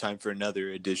 guys, it's time for another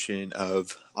edition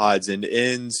of Odds and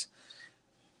Ends.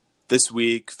 This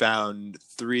week found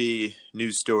 3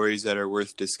 news stories that are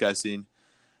worth discussing.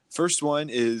 First one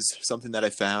is something that I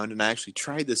found, and I actually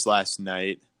tried this last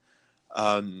night.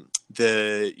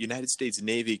 The United States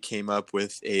Navy came up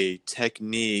with a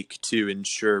technique to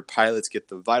ensure pilots get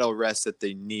the vital rest that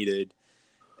they needed.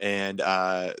 And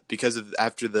because of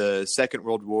after the Second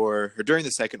World War, or during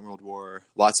the Second World War,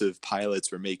 lots of pilots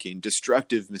were making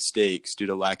destructive mistakes due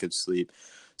to lack of sleep.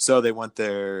 So they want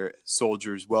their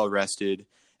soldiers well rested.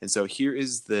 And so here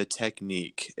is the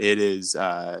technique. It is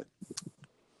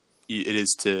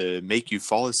to make you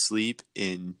fall asleep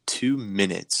in 2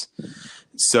 minutes.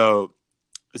 So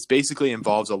it basically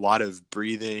involves a lot of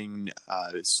breathing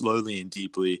slowly and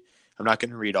deeply. I'm not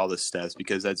going to read all the steps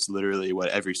because that's literally what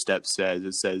every step says.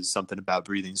 It says something about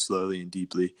breathing slowly and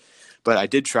deeply. But I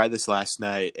did try this last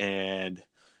night, and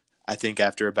I think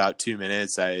after about 2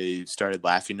 minutes, I started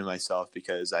laughing to myself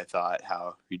because I thought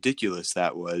how ridiculous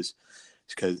that was.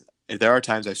 Because there are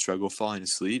times I struggle falling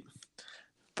asleep,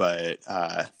 but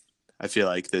I feel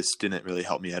like this didn't really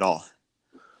help me at all.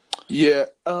 Yeah,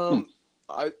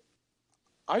 I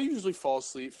usually fall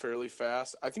asleep fairly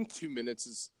fast. I think 2 minutes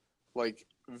is like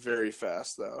very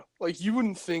fast though. Like you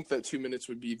wouldn't think that 2 minutes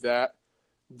would be that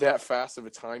fast of a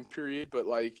time period, but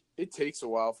like it takes a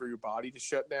while for your body to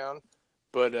shut down.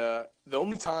 But the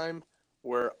only time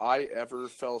where I ever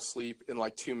fell asleep in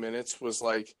like 2 minutes was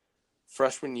like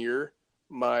freshman year.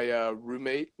 My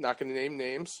roommate, not going to name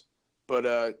names,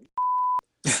 but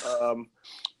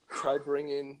tried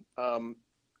bringing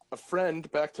a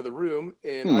friend back to the room,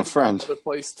 and I found a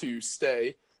place to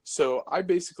stay. So I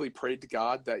basically prayed to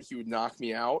God that he would knock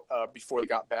me out before they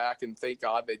got back, and thank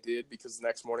God they did, because the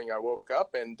next morning I woke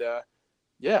up and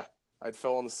I'd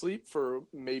fallen asleep for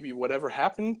maybe whatever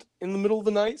happened in the middle of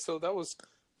the night. So that was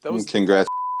congrats.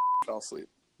 Fell asleep,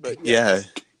 but Yeah.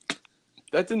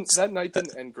 That night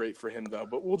didn't end great for him though.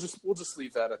 But we'll just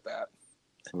leave that at that.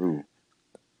 Ooh.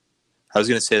 I was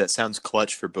going to say that sounds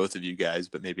clutch for both of you guys,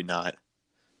 but maybe not.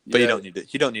 But Yeah.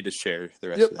 you don't need to share the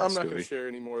rest of that I'm story. not going to share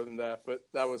any more than that. But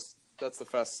that's the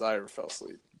fastest I ever fell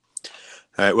asleep.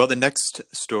 All right. Well, the next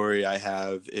story I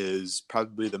have is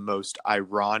probably the most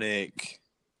ironic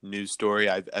news story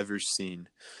I've ever seen.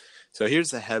 So here's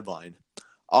the headline: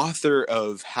 Author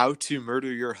of How to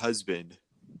Murder Your Husband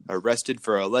arrested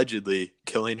for allegedly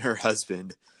killing her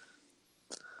husband.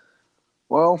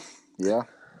 Well, yeah,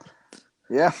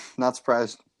 not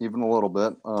surprised even a little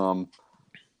bit.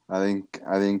 I think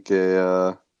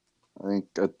a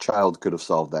child could have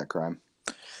solved that crime.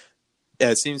 Yeah,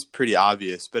 it seems pretty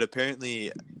obvious, but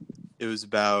apparently it was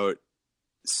about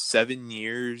 7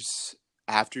 years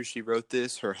after she wrote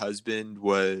this, her husband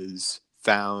was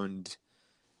found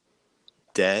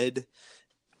dead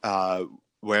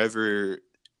wherever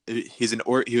it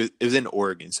was in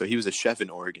Oregon. So he was a chef in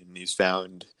Oregon, and he was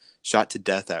found shot to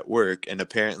death at work, and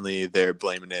apparently they're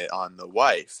blaming it on the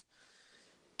wife.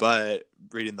 But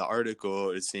reading the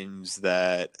article, it seems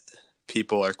that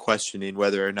people are questioning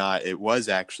whether or not it was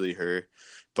actually her,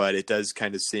 but it does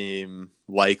kind of seem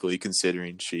likely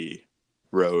considering she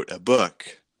wrote a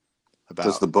book about.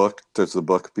 Does the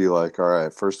book be like, all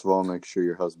right, first of all, make sure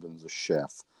your husband's a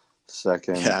chef.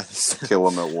 Second, kill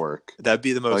him at work. That'd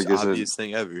be the most obvious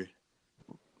thing ever.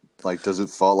 Like, does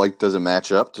it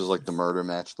match up? Does like the murder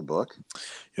match the book?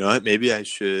 You know what? Maybe I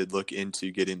should look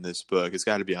into getting this book. It's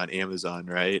got to be on Amazon,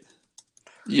 right?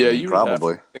 Yeah, you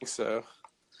probably. I think so.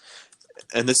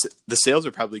 And the sales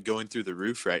are probably going through the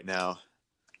roof right now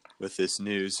with this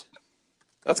news.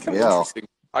 That's kind of interesting.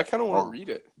 I kind of want to read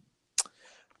it.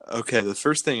 Okay, the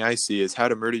first thing I see is How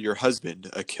to Murder Your Husband,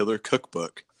 a Killer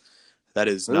Cookbook. That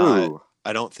is not. Ooh.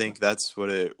 I don't think that's what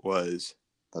it was.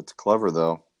 That's clever,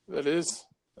 though. That is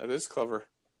clever.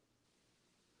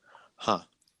 Huh.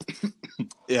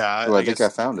 Yeah. I think I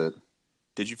found it.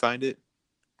 Did you find it?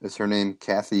 Is her name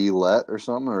Kathy Lett or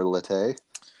something, or Lette?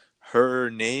 Her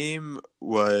name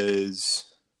was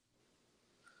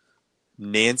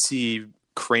Nancy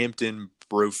Crampton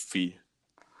Brophy.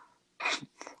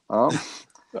 Oh,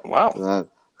 wow.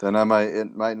 Then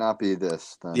it might not be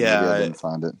this. Then yeah, maybe I didn't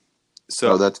find it.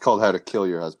 So that's called How to Kill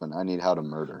Your Husband. I need How to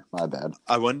Murder. My bad.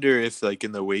 I wonder if, like,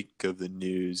 in the wake of the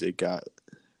news, it got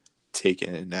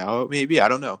taken out. Maybe, I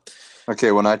don't know.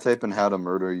 Okay, when I type in How to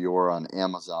Murder Your on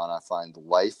Amazon, I find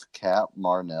Life Cat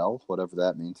Marnell, whatever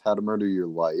that means. How to Murder Your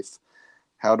Life,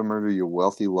 How to Murder Your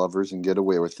Wealthy Lovers and Get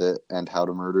Away with It, and How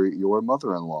to Murder Your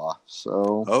Mother-in-Law.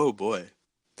 So, oh boy,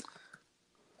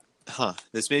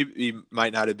 This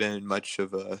might not have been much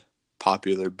of a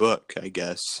popular book, I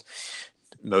guess.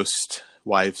 Most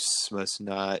wives must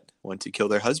not want to kill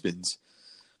their husbands.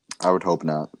 I would hope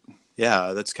not.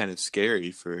 Yeah, that's kind of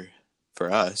scary for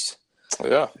us.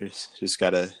 Yeah. Just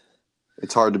gotta.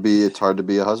 It's hard to be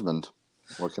a husband.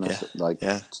 What can I say?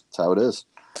 That's how it is.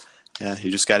 Yeah,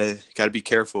 you just gotta be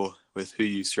careful with who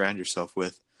you surround yourself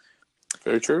with.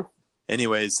 Very true.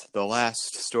 Anyways, the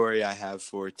last story I have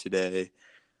for today,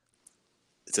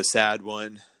 it's a sad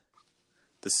one.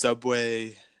 The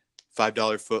Subway $5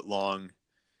 footlong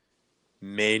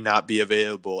may not be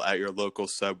available at your local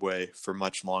Subway for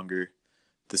much longer.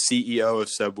 The CEO of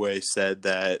Subway said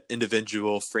that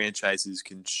individual franchises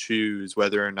can choose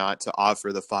whether or not to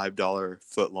offer the $5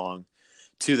 footlong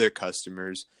to their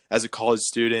customers. As a college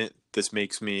student, this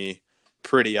makes me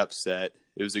pretty upset.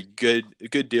 It was a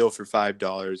good deal for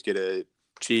 $5. Get a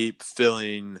cheap,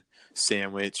 filling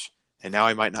sandwich, and now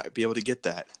I might not be able to get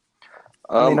that.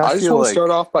 I just feel want to like start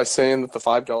off by saying that the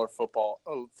 $5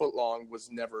 footlong was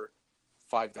never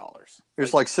 $5. it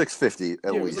was like $6.50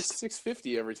 at it was least. like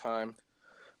 $6.50 every time.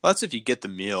 Well, that's if you get the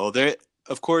meal.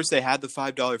 Of course, they had the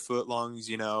 $5 footlongs.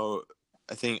 You know,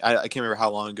 I think I can't remember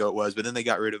how long ago it was, but then they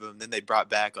got rid of them. Then they brought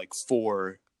back like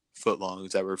 4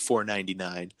 footlongs that were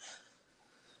 $4.99.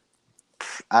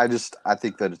 I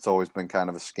think that it's always been kind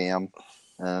of a scam,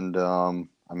 and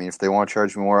I mean, if they want to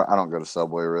charge me more, I don't go to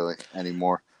Subway really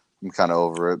anymore. I'm kind of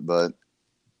over it, but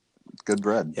it's good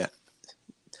bread. Yeah.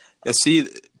 See,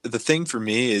 the thing for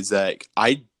me is that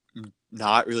I'm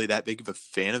not really that big of a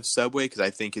fan of Subway because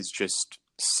I think it's just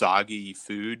soggy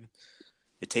food.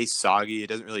 It tastes soggy. It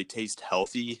doesn't really taste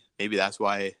healthy. Maybe that's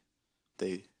why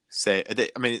they say.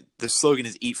 I mean, the slogan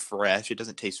is "Eat fresh." It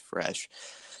doesn't taste fresh,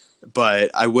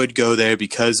 but I would go there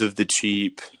because of the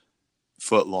cheap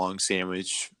footlong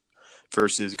sandwich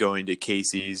versus going to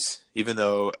Casey's. Even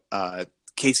though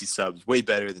Casey's subs way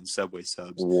better than Subway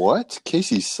subs. What?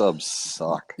 Casey's subs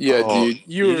suck. Yeah, Oh, dude,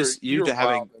 you're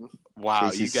having. wilding. Wow,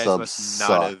 Casey's you guys subs must not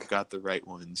suck. have got the right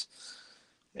ones,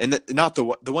 and not the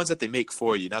ones that they make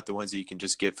for you, not the ones that you can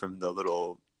just get from the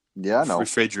little Yeah, I know.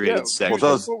 refrigerated Yeah, section.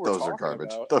 Well, that's what we're those are talking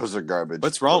garbage. about. Those are garbage.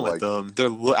 What's wrong But, with them?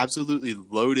 They're absolutely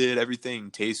loaded.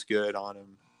 Everything tastes good on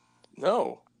them.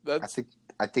 No, that's.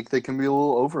 I think they can be a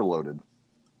little overloaded.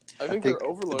 I think think they're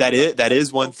overloaded. That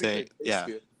is I one don't think thing. they taste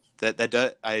Yeah,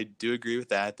 good. I do agree with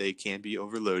that. They can be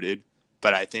overloaded,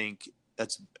 but I think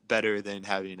that's better than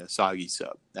having a soggy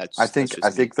sub. I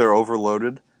think they're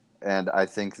overloaded, and I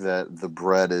think that the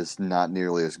bread is not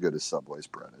nearly as good as Subway's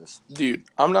bread is. Dude,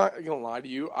 I'm not gonna lie to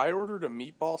you. I ordered a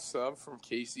meatball sub from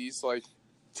Casey's like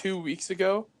 2 weeks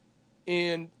ago,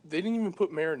 and they didn't even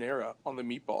put marinara on the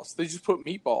meatballs. They just put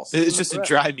meatballs. It's in just the a bread.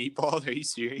 dry meatball. Are you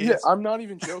serious? Yeah, I'm not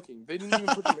even joking. They didn't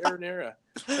even put the marinara.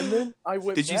 And then I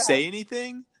went. Did you back. say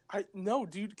anything? No,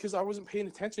 dude, because I wasn't paying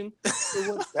attention. It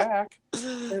went back,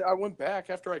 and I went back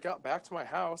after I got back to my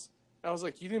house. And I was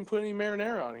like, "You didn't put any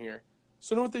marinara on here."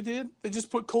 So you know what they did? They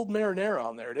just put cold marinara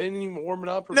on there. They didn't even warm it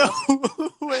up. Or No nothing.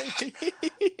 way.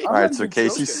 I'm All not right, so even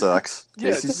Casey joking. sucks. Yeah,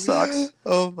 Casey dude. sucks.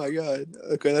 Oh my god.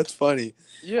 Okay, that's funny.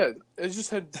 Yeah, it just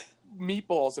had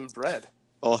meatballs and bread.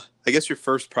 Well, I guess your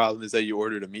first problem is that you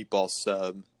ordered a meatball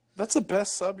sub. That's the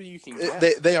best sub you can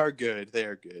get. They are good. They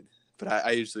are good. But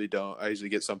I usually don't. I usually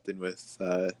get something with.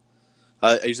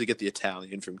 I usually get the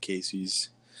Italian from Casey's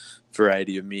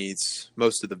variety of meats.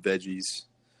 Most of the veggies.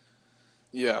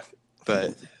 Yeah.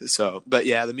 But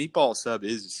yeah, the meatball sub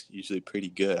is usually pretty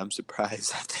good. I'm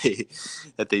surprised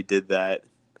that they did that.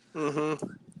 Mm-hmm.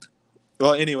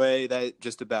 Well, anyway, that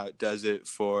just about does it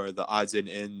for the odds and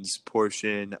ends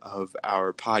portion of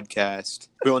our podcast.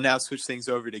 We will now switch things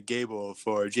over to Gable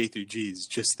for J through G's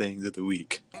Just Things of the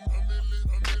Week.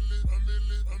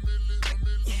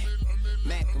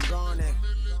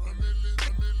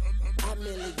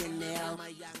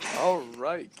 All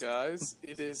right, guys.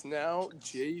 It is now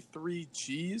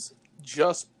J3G's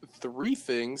Just 3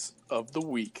 Things of the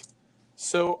Week.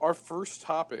 So our first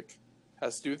topic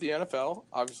has to do with the NFL,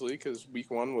 obviously, because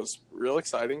week 1 was real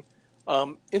exciting.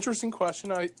 Interesting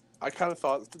question. I kind of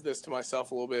thought this to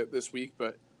myself a little bit this week,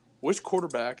 but which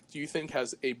quarterback do you think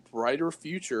has a brighter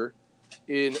future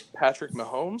in Patrick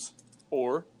Mahomes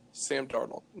or Sam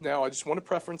Darnold? Now, I just want to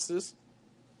preference this.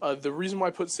 The reason why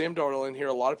I put Sam Darnold in here,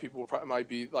 a lot of people might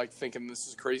be like thinking this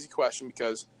is a crazy question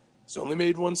because he's only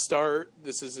made one start.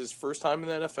 This is his first time in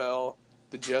the NFL.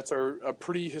 The Jets are a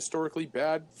pretty historically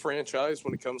bad franchise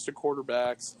when it comes to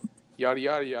quarterbacks, yada,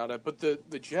 yada, yada. But the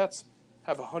Jets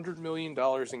have $100 million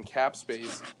in cap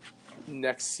space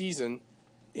next season,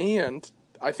 and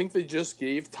I think they just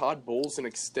gave Todd Bowles an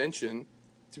extension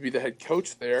to be the head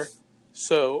coach there.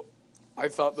 So I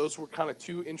thought those were kind of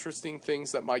two interesting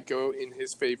things that might go in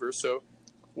his favor. So,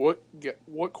 what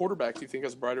quarterback do you think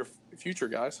has a brighter future,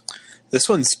 guys? This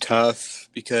one's tough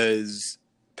because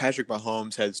Patrick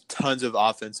Mahomes has tons of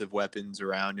offensive weapons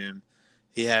around him.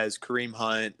 He has Kareem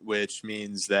Hunt, which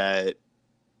means that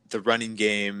the running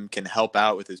game can help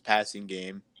out with his passing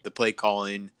game. The play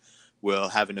calling will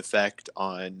have an effect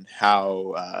on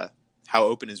how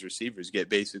open his receivers get,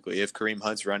 basically. If Kareem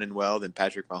Hunt's running well, then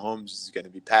Patrick Mahomes is going to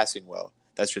be passing well.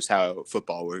 That's just how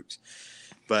football works.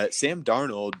 But Sam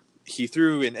Darnold, he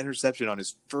threw an interception on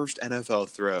his first NFL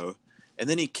throw, and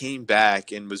then he came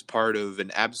back and was part of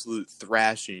an absolute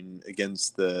thrashing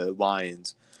against the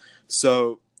Lions.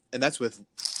 So, and that's with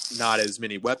not as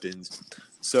many weapons.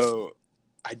 So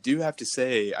I do have to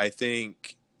say, I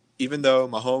think even though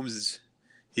Mahomes,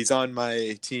 he's on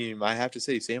my team, I have to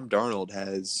say Sam Darnold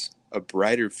has a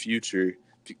brighter future.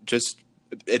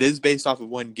 It is based off of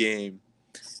one game,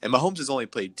 and Mahomes has only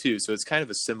played 2, so it's kind of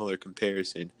a similar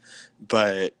comparison.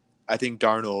 But I think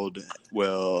Darnold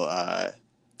will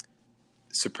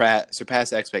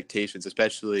surpass expectations,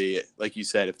 especially, like you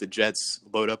said, if the Jets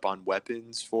load up on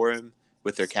weapons for him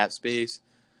with their cap space,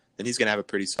 then he's going to have a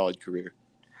pretty solid career.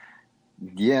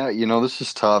 Yeah, this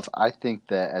is tough. I think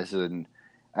that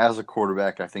as a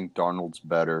quarterback, I think Darnold's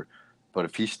better. But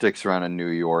if he sticks around in New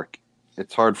York,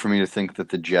 it's hard for me to think that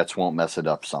the Jets won't mess it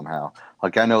up somehow.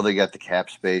 Like, I know they got the cap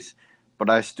space, but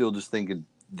I still just think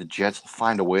the Jets will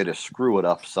find a way to screw it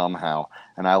up somehow.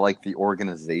 And I like the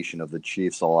organization of the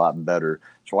Chiefs a lot better.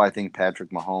 So I think Patrick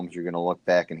Mahomes, you're going to look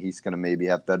back and he's going to maybe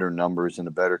have better numbers and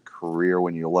a better career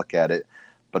when you look at it.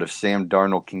 But if Sam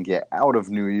Darnold can get out of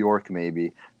New York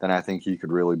maybe, then I think he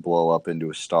could really blow up into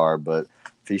a star. But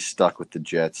if he's stuck with the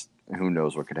Jets, who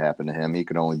knows what could happen to him. He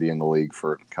could only be in the league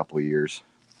for a couple of years.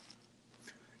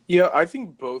 Yeah, I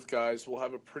think both guys will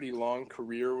have a pretty long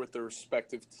career with their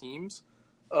respective teams.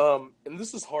 And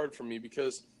this is hard for me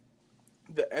because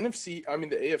the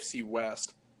AFC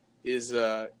West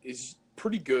is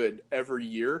pretty good every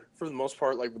year for the most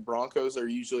part. Like, the Broncos are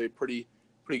usually a pretty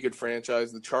good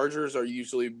franchise. The Chargers are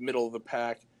usually middle of the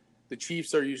pack. The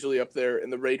Chiefs are usually up there,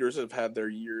 and the Raiders have had their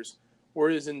years.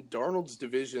 Whereas in Darnold's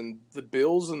division, the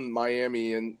Bills and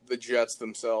Miami and the Jets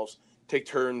themselves take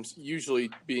turns usually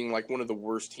being like one of the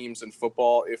worst teams in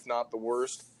football, if not the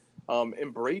worst.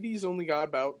 And Brady's only got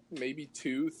about maybe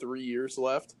 2-3 years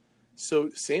left. So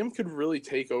Sam could really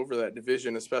take over that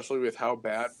division, especially with how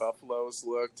bad Buffalo's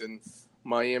looked. And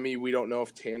Miami, we don't know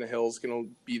if Tannehill's going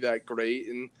to be that great.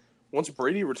 And once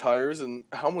Brady retires, and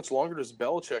how much longer does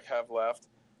Belichick have left?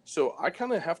 So I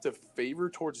kind of have to favor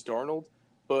towards Darnold,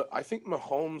 but I think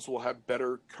Mahomes will have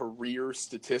better career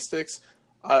statistics.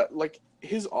 Like,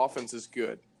 his offense is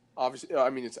good. Obviously, I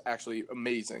mean, it's actually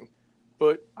amazing.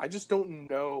 But I just don't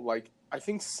know. Like, I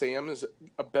think Sam is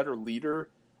a better leader.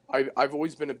 I've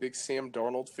always been a big Sam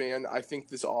Darnold fan. I think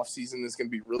this offseason is going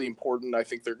to be really important. I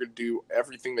think they're going to do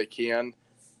everything they can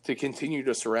to continue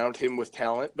to surround him with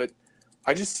talent. But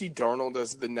I just see Darnold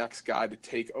as the next guy to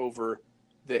take over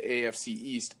the AFC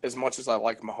East, as much as I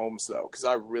like Mahomes, though, because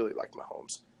I really like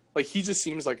Mahomes. Like, he just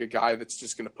seems like a guy that's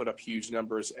just going to put up huge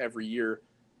numbers every year.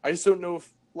 I just don't know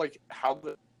if, like, how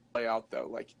to play out, though.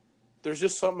 Like, there's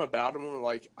just something about him,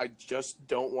 like, I just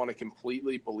don't want to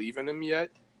completely believe in him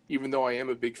yet, even though I am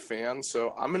a big fan.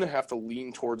 So I'm going to have to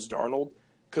lean towards Darnold,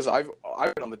 because I've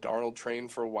been on the Darnold train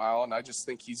for a while, and I just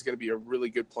think he's going to be a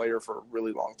really good player for a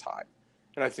really long time.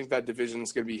 And I think that division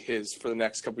is going to be his for the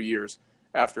next couple of years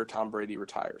after Tom Brady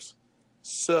retires.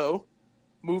 So,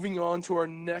 moving on to our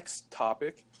next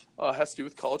topic, has to do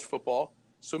with college football.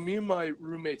 So me and my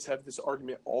roommates have this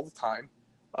argument all the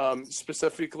time,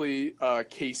 specifically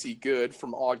Casey Good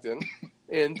from Ogden.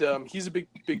 And he's a big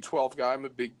Big 12 guy. I'm a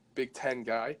big Big 10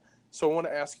 guy. So I want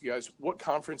to ask you guys, what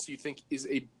conference do you think is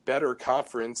a better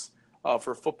conference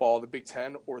for football, the Big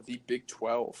 10 or the Big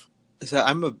 12? So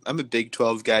I'm a Big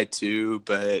 12 guy too,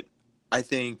 but I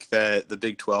think that the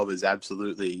Big 12 is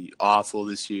absolutely awful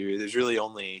this year. There's really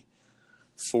only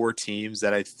 4 teams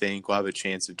that I think will have a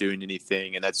chance of doing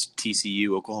anything, and that's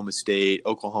TCU, Oklahoma State,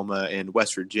 Oklahoma, and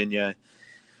West Virginia.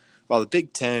 While the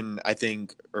Big 10, I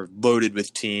think, are loaded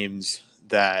with teams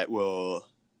that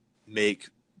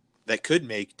could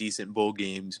make decent bowl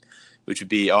games, which would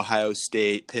be Ohio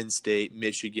State, Penn State,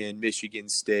 Michigan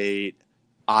State,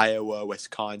 Iowa,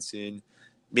 Wisconsin,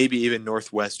 maybe even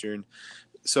Northwestern.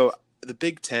 So the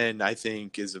Big 10, I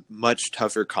think, is a much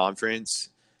tougher conference,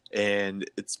 and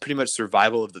it's pretty much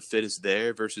survival of the fittest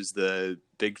there versus the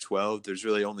Big 12. There's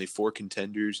really only 4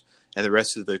 contenders, and the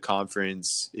rest of the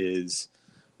conference is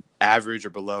average or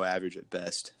below average at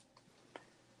best.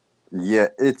 Yeah,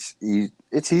 it's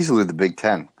easily the Big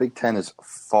Ten. Big Ten is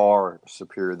far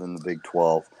superior than the Big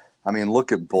 12. I mean,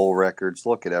 look at bowl records,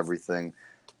 look at everything,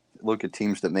 look at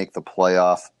teams that make the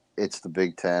playoff. It's the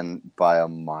Big Ten by a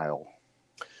mile.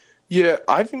 Yeah,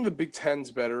 I think the Big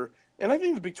Ten's better, and I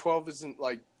think the Big 12 isn't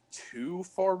like too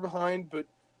far behind. But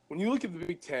when you look at the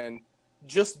Big Ten,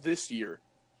 just this year,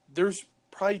 there's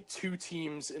probably two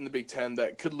teams in the Big Ten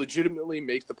that could legitimately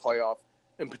make the playoff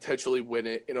and potentially win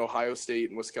it in Ohio State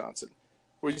and Wisconsin.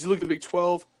 Whereas you look at the Big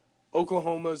 12,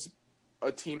 Oklahoma's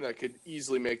a team that could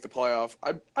easily make the playoff.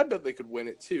 I bet they could win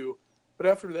it too. But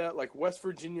after that, like West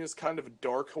Virginia is kind of a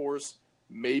dark horse.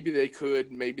 Maybe they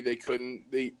could, maybe they couldn't.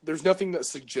 There's nothing that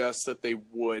suggests that they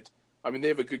would. I mean, they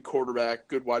have a good quarterback,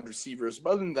 good wide receivers.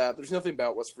 But other than that, there's nothing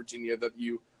about West Virginia that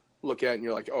you look at and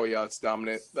you're like, oh yeah, it's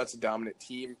dominant. That's a dominant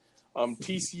team.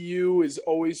 TCU is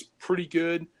always pretty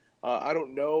good. I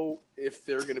don't know if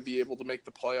they're going to be able to make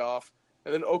the playoff.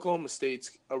 And then Oklahoma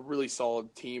State's a really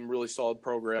solid team, really solid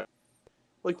program.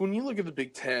 Like when you look at the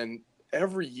Big Ten,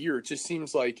 every year it just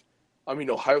seems like, I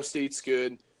mean, Ohio State's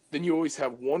good. Then you always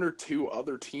have one or two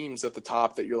other teams at the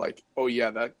top that you're like, oh yeah,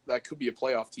 that could be a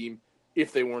playoff team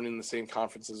if they weren't in the same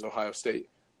conference as Ohio State.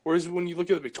 Whereas when you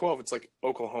look at the Big 12, it's like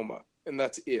Oklahoma, and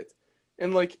that's it.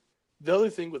 And like the other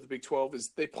thing with the Big 12 is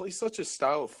they play such a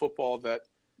style of football that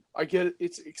I get it,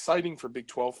 it's exciting for Big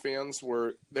 12 fans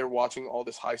where they're watching all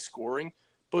this high scoring.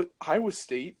 But Iowa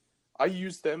State, I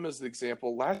use them as an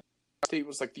example. Last State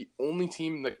was like the only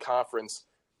team in the conference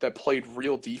that played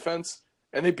real defense,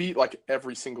 and they beat like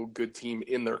every single good team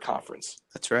in their conference.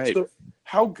 That's right. So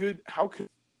how good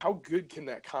can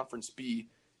that conference be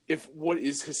if what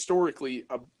is historically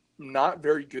a not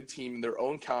very good team in their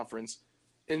own conference,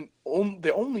 and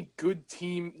the only good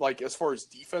team, like as far as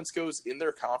defense goes in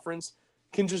their conference,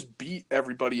 can just beat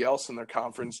everybody else in their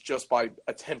conference just by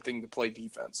attempting to play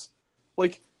defense?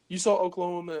 Like you saw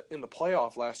Oklahoma in the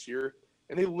playoff last year,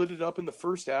 and they lit it up in the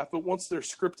first half, but once their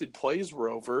scripted plays were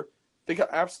over, they got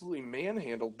absolutely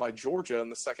manhandled by Georgia in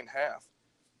the second half.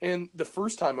 And the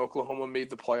first time Oklahoma made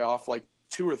the playoff, like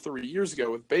 2 or 3 years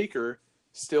ago with Baker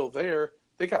still there,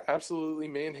 they got absolutely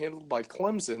manhandled by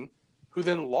Clemson, who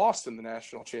then lost in the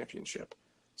national championship.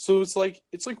 So it's like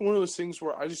one of those things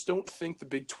where I just don't think the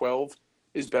Big 12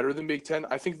 is better than Big 10.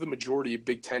 I think the majority of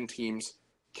Big 10 teams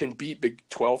can beat Big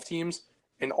 12 teams.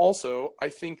 And also, I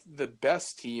think the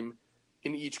best team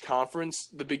in each conference,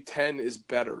 the Big 10 is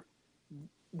better.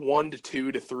 1 to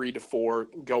 2 to 3 to 4,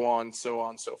 go on,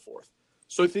 so forth.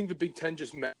 So I think the Big 10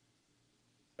 just better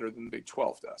than the Big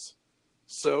 12 does.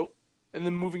 So, and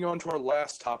then moving on to our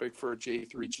last topic for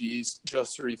J3G's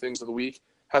Just 3 Things of the Week,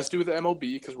 has to do with the MLB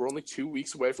because we're only 2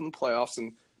 weeks away from the playoffs,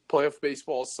 and playoff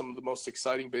baseball is some of the most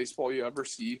exciting baseball you ever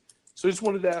see. So I just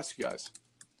wanted to ask you guys,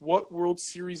 what World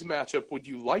Series matchup would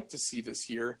you like to see this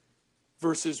year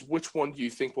versus which one do you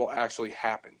think will actually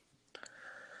happen?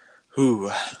 Ooh,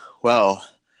 well,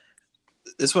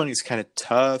 this one is kind of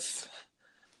tough.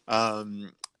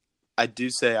 I do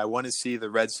say I want to see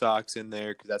the Red Sox in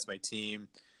there because that's my team,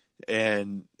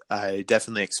 and I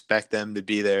definitely expect them to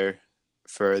be there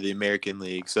for the American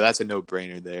League, so that's a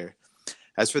no-brainer there.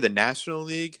 As for the National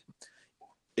League,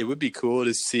 it would be cool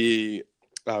to see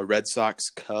Red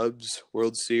Sox-Cubs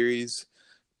World Series,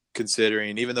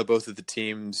 considering even though both of the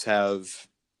teams have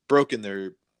broken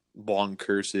their long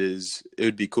curses, it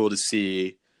would be cool to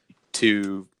see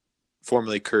two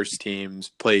formerly cursed teams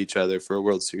play each other for a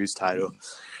World Series title.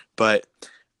 But,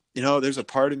 you know, there's a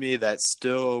part of me that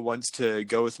still wants to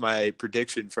go with my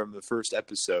prediction from the first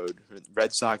episode,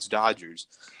 Red Sox-Dodgers.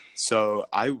 So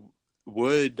I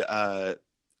would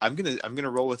I'm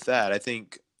gonna roll with that. I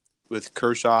think with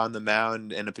Kershaw on the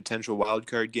mound and a potential wild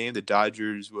card game, the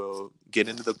Dodgers will get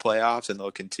into the playoffs and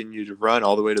they'll continue to run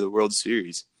all the way to the World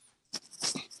Series.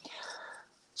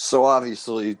 So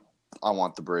obviously, I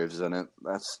want the Braves in it.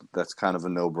 That's kind of a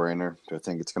no-brainer. Do I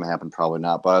think it's going to happen? Probably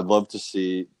not. But I'd love to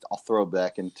see. I'll throw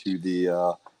back a little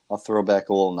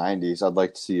 '90s. I'd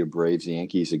like to see a Braves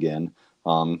Yankees again,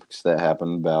 because that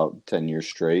happened about 10 years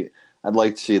straight. I'd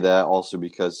like to see that also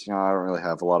because I don't really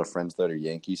have a lot of friends that are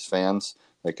Yankees fans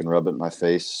that can rub it in my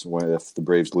face if the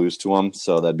Braves lose to them.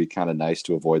 So that'd be kind of nice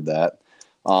to avoid that.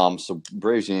 So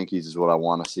Braves Yankees is what I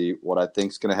want to see. What I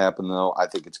think is going to happen though, I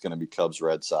think it's going to be Cubs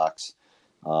Red Sox.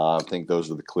 I think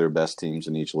those are the clear best teams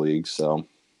in each league. So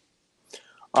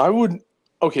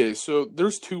So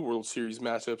there's 2 World Series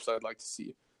matchups I'd like to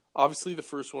see. Obviously, the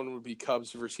first one would be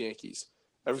Cubs versus Yankees.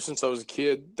 Ever since I was a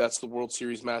kid, that's the World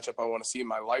Series matchup I want to see in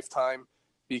my lifetime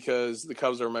because the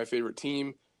Cubs are my favorite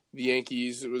team. The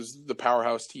Yankees, it was the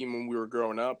powerhouse team when we were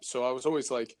growing up. So I was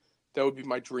always like, that would be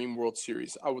my dream World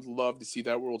Series. I would love to see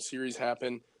that World Series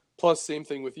happen. Plus, same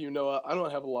thing with you, Noah. I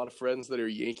don't have a lot of friends that are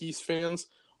Yankees fans.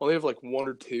 Only have like one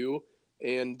or two,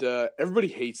 and everybody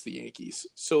hates the Yankees.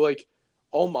 So like,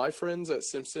 all my friends at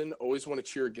Simpson always want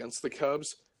to cheer against the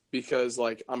Cubs because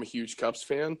like I'm a huge Cubs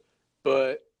fan.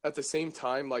 But at the same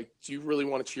time, like, do you really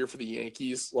want to cheer for the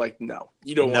Yankees? Like, no,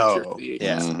 you don't want to cheer for the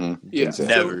Yankees. Yeah. Mm-hmm. Yeah,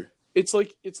 Exactly. Never. It's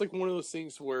like one of those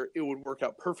things where it would work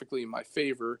out perfectly in my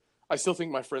favor. I still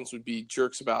think my friends would be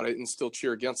jerks about it and still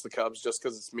cheer against the Cubs just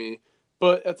because it's me.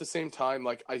 But at the same time,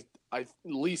 like I at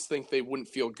least think they wouldn't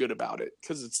feel good about it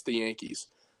because it's the Yankees.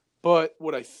 But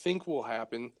what I think will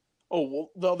happen, the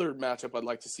other matchup I'd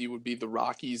like to see would be the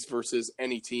Rockies versus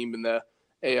any team in the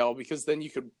AL, because then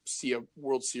you could see a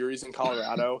World Series in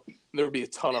Colorado. And there would be a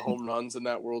ton of home runs in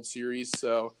that World Series,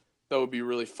 so that would be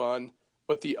really fun.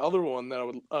 But the other one that I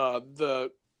would,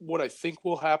 what I think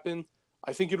will happen,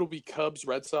 I think it'll be Cubs,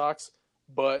 Red Sox.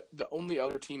 But the only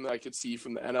other team that I could see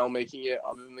from the NL making it,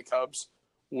 other than the Cubs,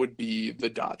 would be the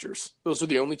Dodgers. Those are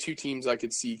the only two teams I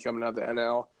could see coming out of the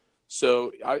NL.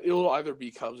 So it'll either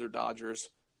be Cubs or Dodgers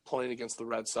playing against the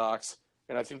Red Sox.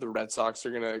 And I think the Red Sox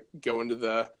are going to go into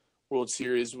the World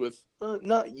Series with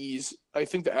not ease. I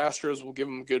think the Astros will give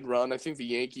them a good run. I think the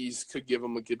Yankees could give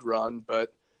them a good run. But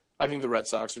I think the Red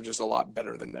Sox are just a lot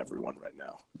better than everyone right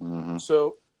now. Mm-hmm.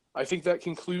 So I think that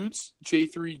concludes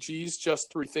J3G's Just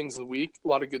Three Things a Week. A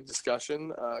lot of good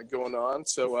discussion going on.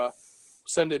 So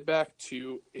send it back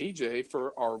to AJ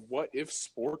for our What If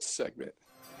Sports segment.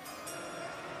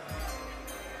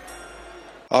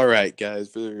 All right, guys,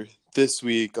 for this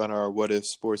week on our What If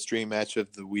Sports Dream Match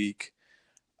of the Week,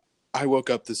 I woke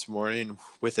up this morning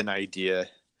with an idea,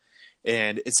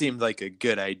 and it seemed like a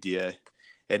good idea.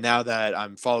 And now that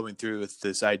I'm following through with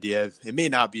this idea, it may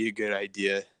not be a good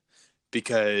idea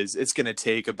because it's going to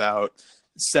take about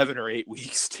 7 or 8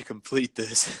 weeks to complete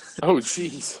this. Oh,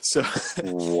 jeez. So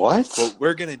What? what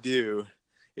we're going to do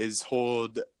is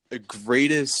hold a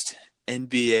greatest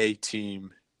NBA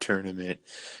team tournament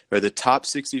where the top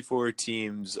 64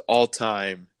 teams all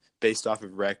time based off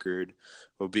of record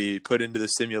will be put into the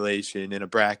simulation in a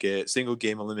bracket, single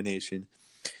game elimination,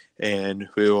 and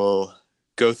we will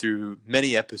go through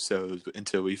many episodes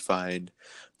until we find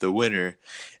the winner.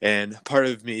 And part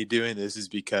of me doing this is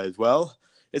because, well,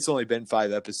 it's only been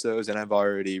 5 episodes and I've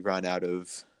already run out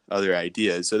of other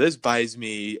ideas. So this buys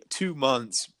me 2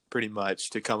 months pretty much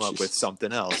to come up with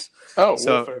something else. Oh,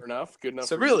 So- well, fair enough. Good enough.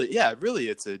 So for me. really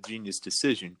it's a genius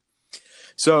decision.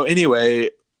 So anyway,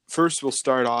 first we'll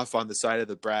start off on the side of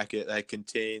the bracket that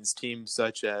contains teams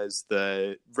such as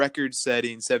the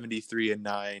record-setting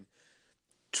 73-9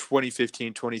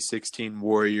 2015-2016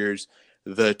 Warriors,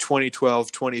 the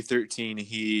 2012-2013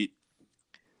 Heat,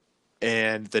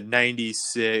 and the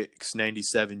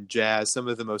 96-97 Jazz, some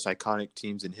of the most iconic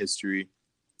teams in history.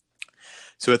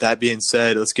 So with that being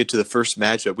said, let's get to the first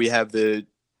matchup. We have the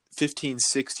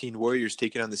 15-16 Warriors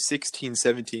taking on the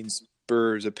 16-17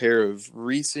 Spurs, a pair of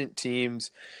recent teams.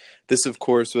 This, of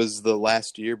course, was the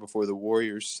last year before the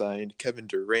Warriors signed Kevin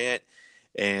Durant,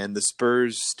 and the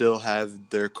Spurs still have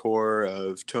their core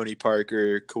of Tony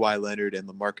Parker, Kawhi Leonard, and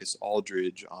LaMarcus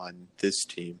Aldridge on this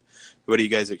team. What do you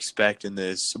guys expect in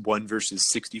this 1 versus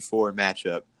 64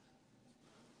 matchup?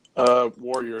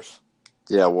 Warriors.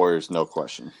 Yeah, Warriors, no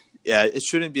question. Yeah, it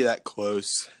shouldn't be that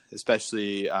close,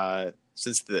 especially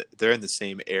since they're in the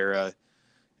same era, and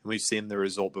we've seen the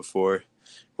result before.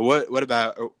 But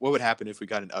what would happen if we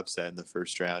got an upset in the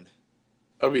first round?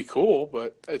 That'd be cool,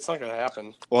 but it's not going to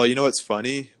happen. Well, you know what's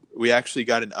funny? We actually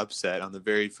got an upset on the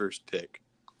very first pick.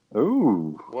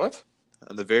 Ooh. What?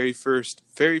 On the very first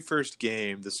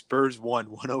game, the Spurs won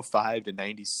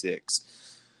 105-96.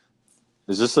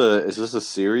 Is this a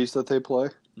series that they play?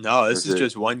 No, this Or is is it-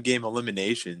 just 1 game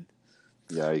elimination.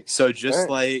 Yikes. So just Alright.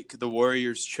 like the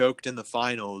Warriors choked in the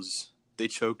finals, they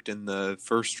choked in the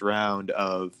first round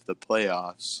of the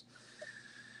playoffs.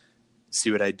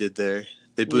 See what I did there?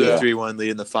 They blew Yeah. a 3-1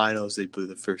 lead in the finals. They blew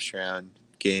the first round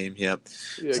game. Yep.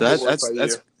 Yeah, So good work that's by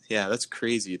you. that's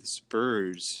crazy. The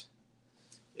Spurs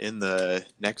in the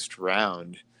next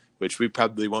round, which we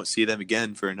probably won't see them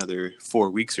again for another 4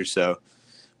 weeks or so.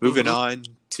 Moving on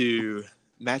to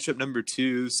matchup number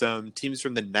 2, some teams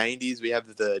from the 90s. We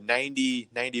have the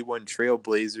 90-91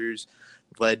 Trailblazers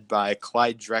led by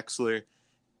Clyde Drexler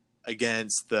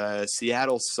against the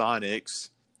Seattle Sonics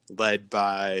led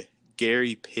by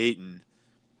Gary Payton.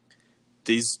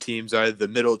 These teams are the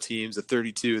middle teams, the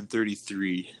 32 and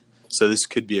 33. So this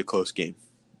could be a close game.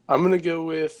 I'm going to go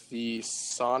with the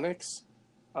Sonics.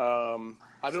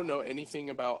 I don't know anything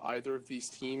about either of these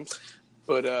teams,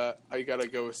 but I got to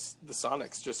go with the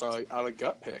Sonics just on a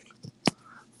gut pick.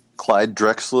 Clyde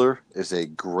Drexler is a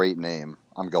great name.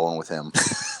 I'm going with him.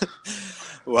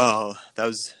 Well, that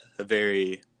was a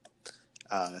very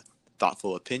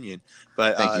thoughtful opinion.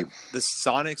 But Thank you. the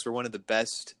Sonics were one of the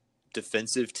best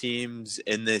defensive teams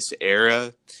in this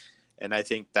era, and I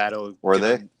think that'll Were give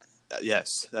they? them,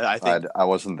 yes, I think I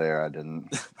wasn't there. I didn't.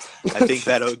 I think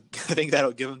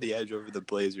that'll give them the edge over the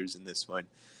Blazers in this one.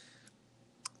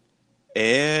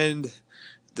 And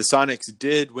the Sonics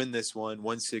did win this one,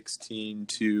 116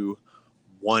 to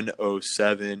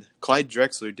 107. Clyde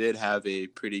Drexler did have a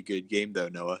pretty good game, though,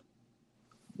 Noah.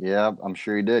 Yeah, I'm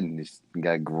sure he did. He's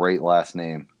got a great last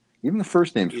name. Even the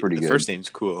first name's pretty good. The first name's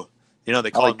cool. You know they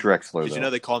I call like him Drexler, Did you though. know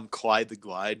they call him Clyde the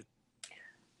Glide?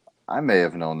 I may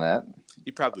have known that.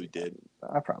 You probably did.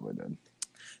 I probably did.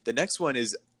 The next one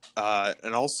is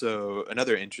and also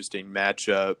another interesting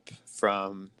matchup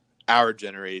from our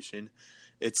generation.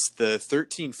 It's the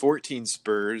 13-14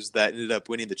 Spurs that ended up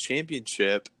winning the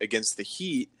championship against the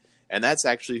Heat, and that's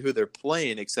actually who they're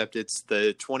playing, except it's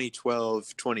the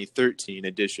 2012-2013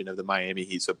 edition of the Miami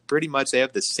Heat. So pretty much they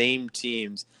have the same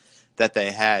teams that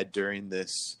they had during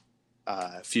this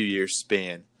few years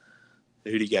span.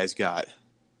 Who do you guys got?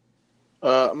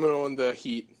 I'm going to win the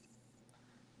Heat.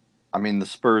 I mean, the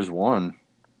Spurs won,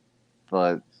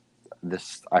 but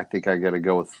I think I got to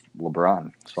go with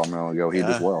LeBron, so I'm going to go Heat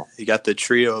as well. You got the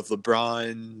trio of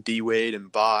LeBron, D-Wade, and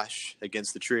Bosh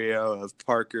against the trio of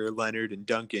Parker, Leonard, and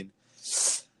Duncan.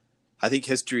 I think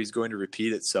history is going to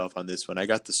repeat itself on this one. I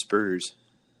got the Spurs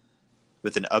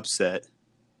with an upset.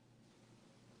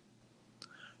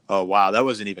 Oh, wow, that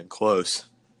wasn't even close.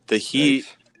 The Heat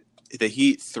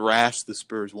thrashed the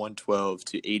Spurs 112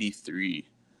 to 83.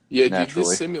 Yeah, dude, Naturally.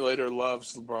 this simulator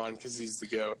loves LeBron because he's the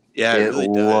GOAT. Yeah, it really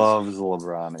does. loves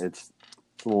LeBron. It's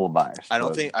a little biased. I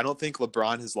don't but think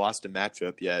LeBron has lost a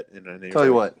matchup yet in an Tell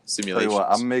you what. simulations. I'm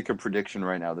gonna make a prediction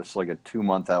right now. This is like a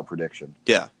 2-month out prediction.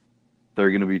 Yeah, There are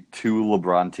going to be 2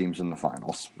 LeBron teams in the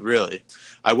finals. really.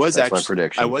 I was That's my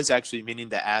prediction. actually meaning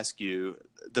to ask you,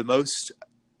 the most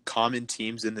common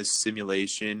teams in this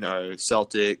simulation are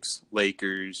Celtics,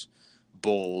 Lakers,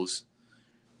 Bulls.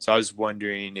 So I was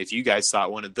wondering if you guys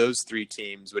thought one of those 3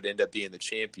 teams would end up being the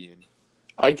champion.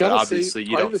 I But gotta obviously, say,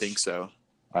 you probably don't think so.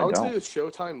 I would say don't. the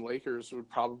Showtime Lakers would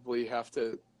probably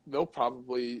they'll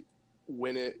probably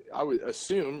win it, I would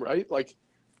assume, right? Like,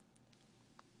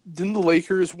 didn't the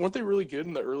Lakers, weren't they really good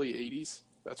in the early 80s?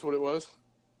 That's what it was?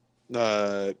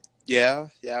 Yeah,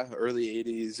 early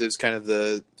 80s is kind of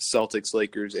the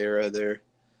Celtics-Lakers era there.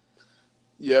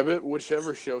 Yeah, but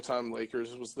whichever Showtime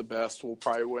Lakers was the best will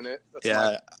probably win it. That's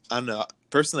Yeah, I don't know.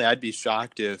 Personally, I'd be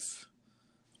shocked if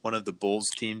one of the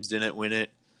Bulls teams didn't win it.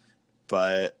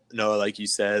 But no, like you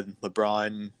said,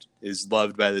 LeBron is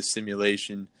loved by the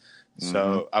simulation.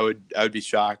 So I would be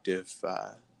shocked if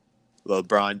the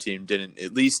LeBron team didn't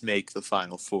at least make the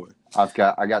Final Four. I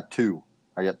got 2.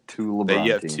 I got 2 LeBron But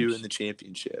you have teams. 2 in the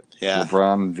championship. Yeah,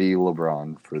 LeBron v.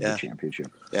 LeBron for the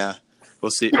championship. yeah.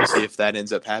 We'll see if that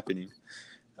ends up happening.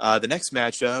 The next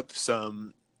matchup,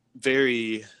 some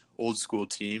very old school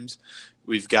teams.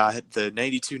 We've got the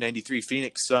 92-93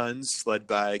 Phoenix Suns, led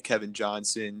by Kevin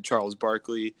Johnson, Charles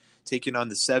Barkley, taking on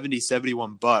the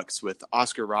 70-71 Bucks with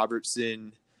Oscar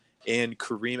Robertson and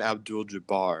Kareem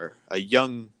Abdul-Jabbar, a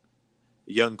young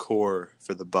core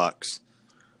for the Bucks.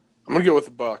 I'm going to go with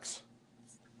the Bucks.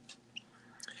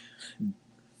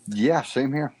 Yeah,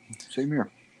 same here.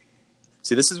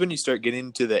 See, this is when you start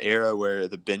getting to the era where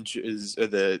the benches, or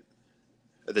the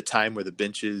time where the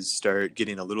benches start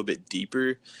getting a little bit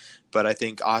deeper. But I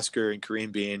think Oscar and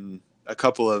Kareem being a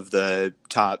couple of the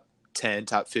top 10,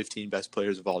 top 15 best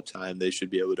players of all time, they should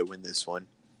be able to win this one.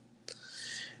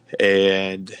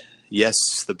 And yes,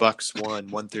 the Bucks won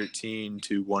 113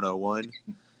 to 101.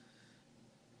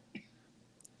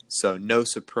 So no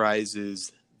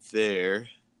surprises there.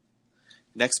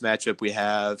 Next matchup we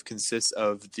have consists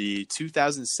of the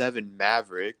 2007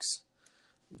 Mavericks,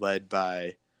 led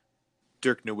by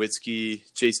Dirk Nowitzki,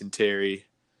 Jason Terry,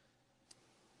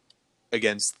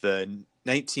 against the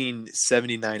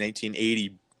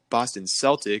 1979-1980 Boston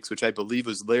Celtics, which I believe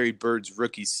was Larry Bird's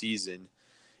rookie season.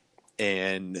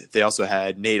 And they also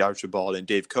had Nate Archibald and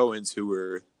Dave Cowens, who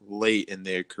were late in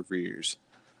their careers.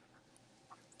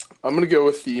 I'm going to go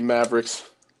with the Mavericks.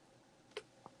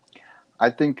 I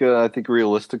think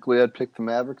realistically I'd pick the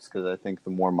Mavericks because I think the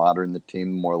more modern the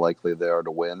team, the more likely they are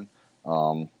to win,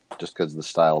 just because of the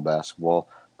style of basketball.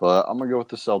 But I'm going to go with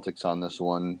the Celtics on this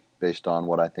one based on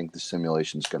what I think the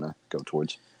simulation's going to go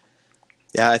towards.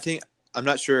 Yeah, I'm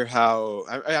not sure how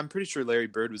 – I'm pretty sure Larry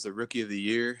Bird was the Rookie of the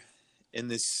Year in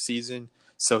this season,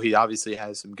 so he obviously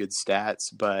has some good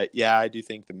stats. But, yeah, I do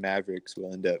think the Mavericks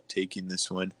will end up taking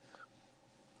this one.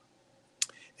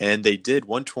 And they did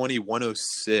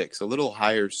 120-106, a little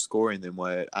higher scoring than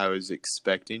what I was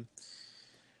expecting.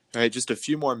 All right, just a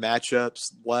few more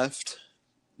matchups left.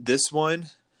 This one,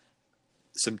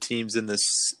 some teams in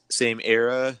this same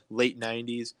era, late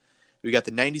 90s. We got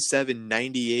the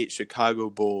 97-98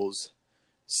 Chicago Bulls,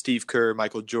 Steve Kerr,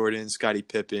 Michael Jordan, Scottie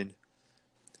Pippen,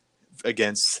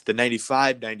 against the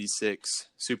 95-96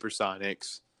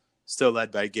 Supersonics, still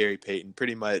led by Gary Payton.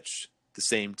 Pretty much the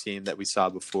same team that we saw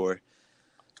before.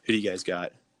 Who do you guys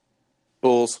got?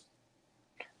 Bulls.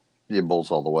 Yeah, Bulls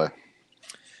all the way.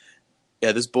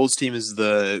 Yeah, this Bulls team is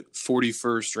the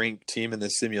 41st ranked team in the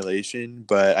simulation,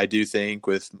 but I do think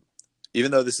even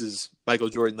though this is Michael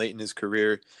Jordan late in his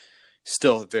career,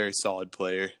 still a very solid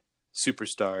player,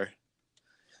 superstar.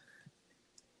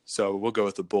 So we'll go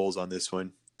with the Bulls on this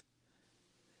one.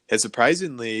 And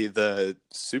surprisingly, the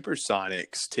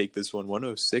Supersonics take this one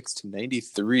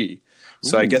 106-93.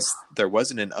 So I guess there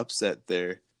wasn't an upset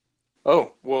there.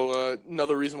 Oh, well,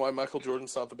 another reason why Michael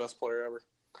Jordan's not the best player ever.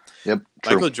 Yep.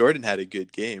 True. Michael Jordan had a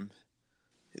good game.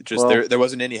 There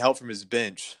wasn't any help from his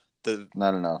bench.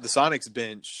 Not enough. The Sonics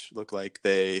bench looked like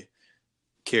they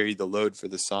carried the load for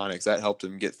the Sonics. That helped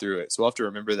him get through it. So we'll have to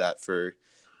remember that for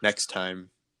next time,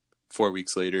 4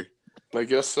 weeks later. I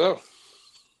guess so.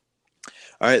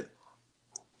 All right.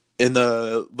 In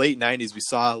the late 90s, we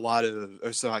saw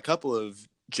a couple of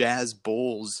Jazz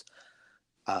Bulls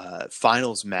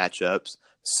finals matchups.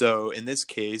 So in this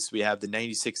case, we have the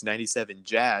 96-97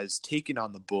 Jazz taking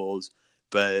on the Bulls,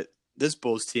 but this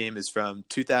Bulls team is from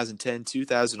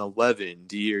 2010-2011,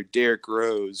 the year Derrick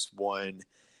Rose won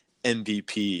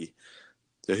MVP.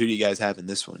 So who do you guys have in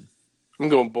this one? I'm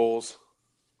going Bulls.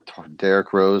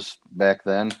 Derrick Rose back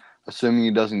then, assuming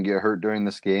he doesn't get hurt during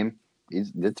this game,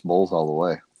 it's Bulls all the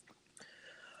way.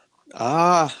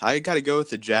 I got to go with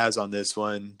the Jazz on this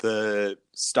one. The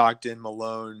Stockton,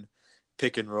 Malone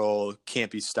pick and roll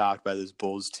can't be stopped by this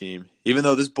Bulls team. Even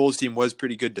though this Bulls team was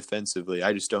pretty good defensively,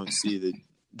 I just don't see the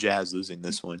Jazz losing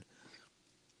this one.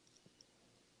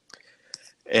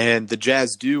 And the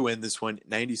Jazz do win this one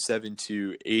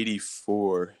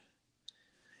 97-84.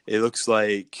 It looks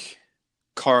like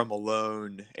Karl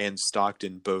Malone and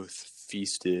Stockton both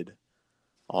feasted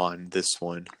on this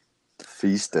one.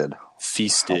 Feasted.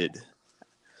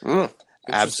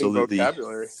 Absolutely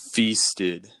vocabulary.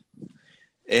 Feasted.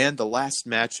 And the last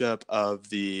matchup of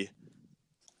the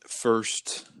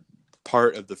first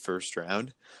part of the first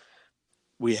round,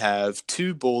 we have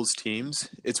two Bulls teams.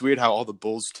 It's weird how most of the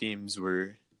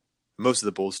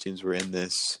Bulls teams were in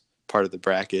this part of the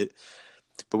bracket.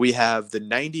 But we have the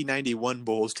 90-91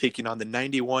 Bulls taking on the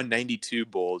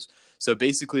 91-92 Bulls. So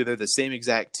basically they're the same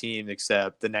exact team,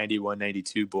 except the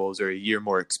 91-92 Bulls are a year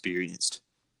more experienced.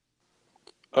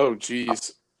 Oh,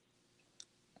 geez.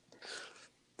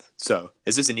 So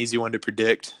is this an easy one to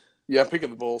predict? Yeah, I'm picking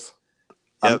the Bulls.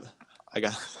 Yep. I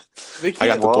got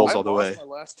the Bulls all the way. I lost my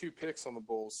last two picks on the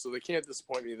Bulls, so they can't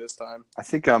disappoint me this time. I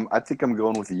think I'm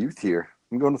going with the youth here.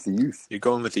 I'm going with the youth. You're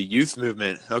going with the youth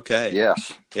movement. Okay.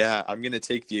 Yes. Yeah, I'm going to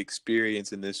take the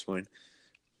experience in this one.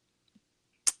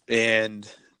 And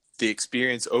the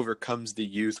experience overcomes the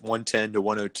youth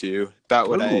 110-102. About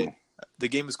what the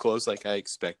game was close like I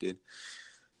expected.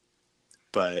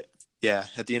 But yeah,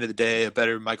 at the end of the day, a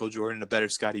better Michael Jordan, a better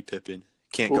Scottie Pippen.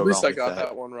 Can't go wrong with that. At least I got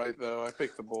that one right, though. I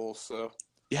picked the Bulls, so.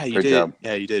 Yeah, you Great did. job.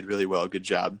 Yeah, you did really well. Good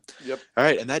job. Yep. All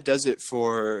right, and that does it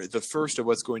for the first of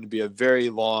what's going to be a very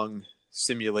long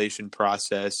simulation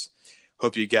process.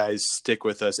 Hope you guys stick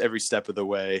with us every step of the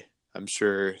way. I'm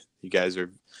sure you guys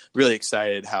are really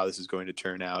excited how this is going to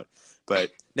turn out.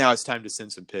 But now it's time to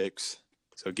send some picks.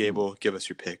 So, Gable, give us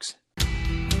your picks.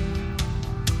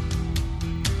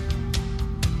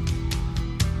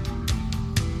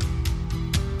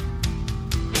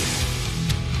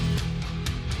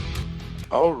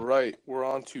 All right, we're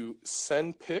on to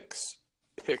send picks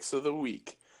of the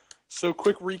week. So,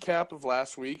 quick recap of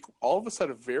last week. All of us had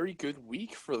a very good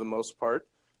week for the most part.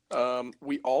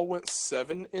 We all went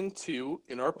 7-2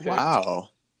 in our picks.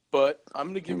 Wow! But I'm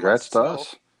going to give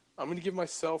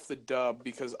myself the dub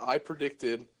because I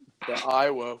predicted that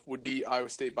Iowa would beat Iowa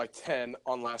State by 10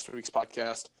 on last week's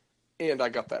podcast, and I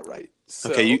got that right.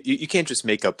 So, okay, you can't just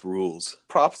make up rules.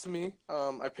 Props to me.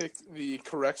 I picked the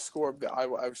correct score of the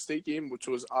Iowa State game, which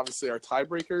was obviously our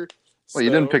tiebreaker. Well, you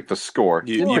didn't pick the score.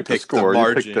 You picked the score.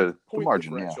 margin. You picked the Point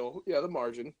margin, differential. Yeah, the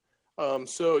margin.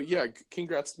 So, yeah,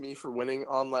 congrats to me for winning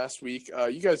on last week.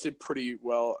 You guys did pretty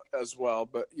well as well,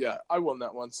 but, yeah, I won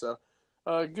that one. So,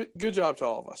 good job to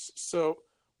all of us. So,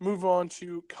 move on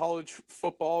to college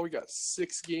football. We got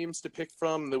 6 games to pick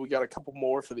from, and then we got a couple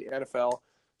more for the NFL.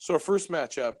 So, our first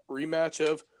matchup, rematch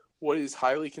of what is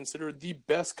highly considered the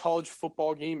best college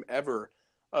football game ever.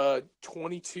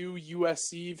 22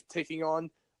 USC taking on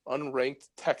unranked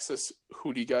Texas.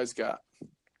 Who do you guys got?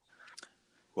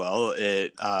 Well,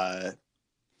 it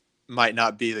might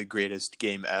not be the greatest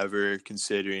game ever,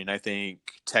 considering I think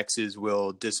Texas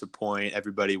will disappoint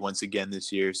everybody once again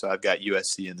this year. So I've got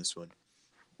USC in this one.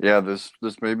 Yeah, this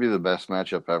may be the best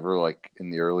matchup ever, like in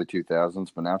the early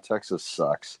 2000s, but now Texas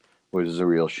sucks, which is a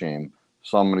real shame.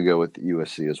 So I'm going to go with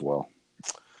USC as well.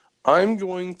 I'm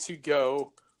going to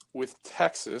go with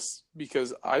Texas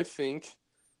because I think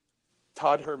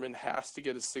Todd Herman has to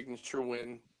get a signature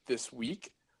win this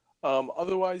week.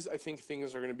 Otherwise, I think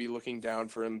things are going to be looking down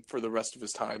for him for the rest of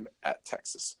his time at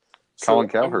Texas. Colin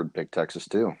Cowherd picked Texas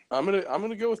too. I'm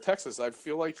gonna go with Texas. I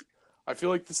feel like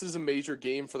this is a major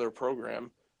game for their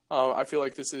program. I feel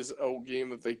like this is a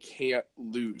game that they can't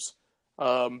lose.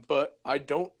 But I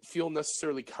don't feel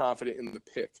necessarily confident in the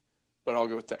pick. But I'll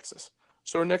go with Texas.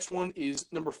 So our next one is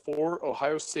number 4,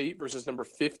 Ohio State versus number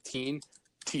 15,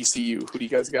 TCU. Who do you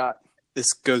guys got?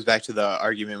 This goes back to the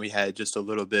argument we had just a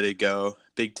little bit ago,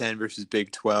 Big 10 versus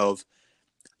Big 12.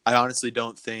 I honestly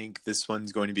don't think this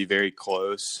one's going to be very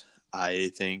close.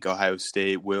 I think Ohio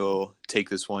State will take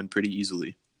this one pretty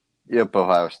easily. Yep,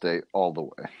 Ohio State all the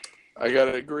way. I got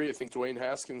to agree. I think Dwayne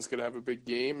Haskins is going to have a big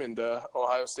game, and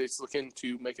Ohio State's looking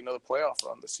to make another playoff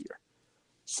run this year.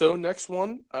 So next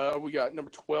one, we got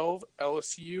number 12,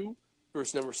 LSU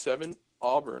versus number 7,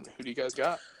 Auburn. Who do you guys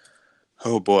got?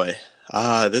 Oh, boy.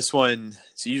 This one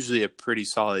is usually a pretty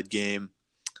solid game.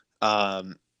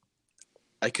 I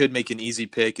could make an easy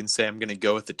pick and say I'm going to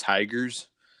go with the Tigers,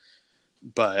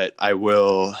 but I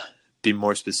will be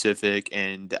more specific,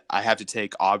 and I have to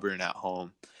take Auburn at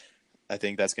home. I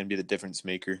think that's going to be the difference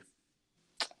maker.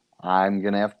 I'm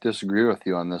going to have to disagree with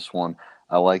you on this one.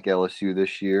 I like LSU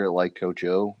this year. I like Coach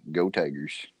O. Go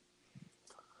Tigers.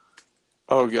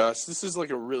 Oh, gosh. This is like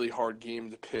a really hard game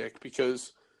to pick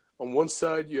because on one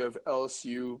side you have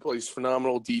LSU, plays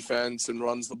phenomenal defense and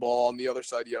runs the ball. On the other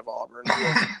side you have Auburn, who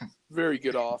has very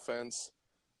good offense.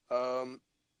 Gosh,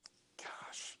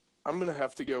 I'm going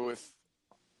to go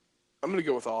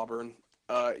with Auburn.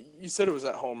 You said it was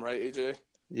at home, right, AJ?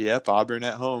 Yep, Auburn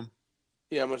at home.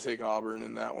 Yeah, I'm gonna take Auburn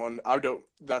in that one.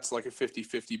 That's like a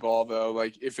 50-50 ball though.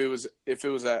 Like if it was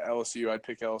at LSU, I'd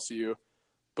pick LSU.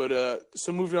 But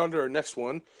so moving on to our next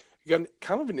one, we got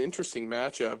kind of an interesting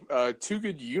matchup. Two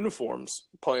good uniforms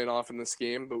playing off in this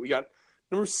game, but we got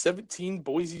number 17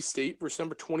 Boise State versus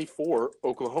number 24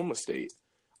 Oklahoma State.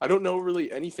 I don't know really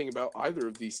anything about either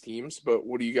of these teams, but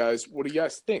what do you guys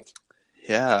think?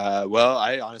 Yeah, well,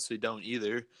 I honestly don't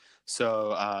either.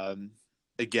 So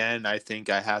again, I think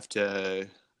I have to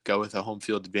go with a home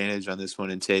field advantage on this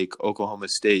one and take Oklahoma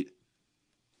State.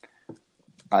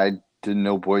 I didn't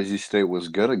know Boise State was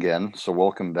good again, so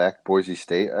welcome back, Boise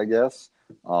State, I guess.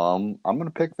 I'm going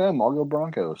to pick them. I'll go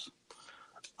Broncos.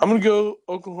 I'm going to go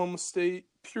Oklahoma State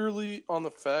purely on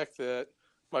the fact that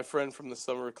my friend from the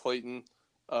summer, Clayton,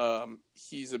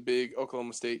 he's a big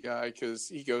Oklahoma State guy because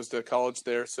he goes to college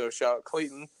there. So shout out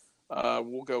Clayton.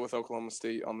 We'll go with Oklahoma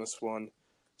State on this one.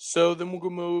 So then we'll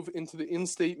go move into the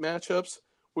in-state matchups.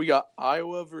 We got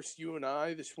Iowa versus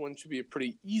UNI. This one should be a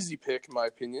pretty easy pick, in my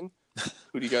opinion.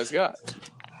 Who do you guys got?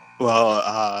 Well,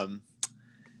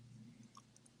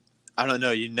 I don't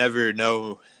know. You never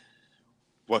know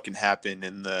what can happen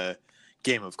in the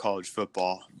game of college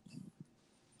football.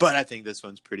 But I think this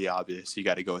one's pretty obvious. You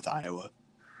got to go with Iowa.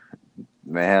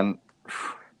 Man,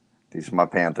 these are my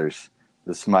Panthers.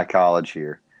 This is my college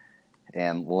here.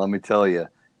 And let me tell you,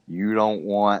 you don't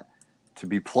want to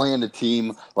be playing a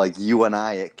team like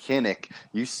UNI at Kinnick.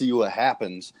 You see what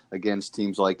happens against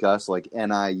teams like us, like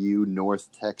NIU, North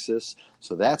Texas.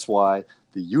 So that's why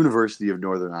the University of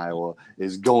Northern Iowa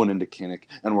is going into Kinnick,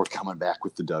 and we're coming back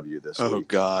with the W this week. Oh,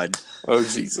 God. Oh,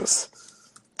 Jesus.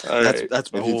 All right. That's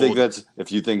bold.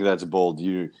 If you think that's bold,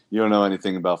 you don't know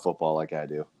anything about football like I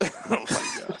do. Oh,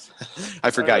 my gosh.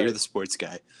 I forgot you're the sports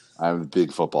guy. I'm a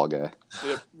big football guy.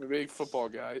 Yep, a big football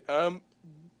guy.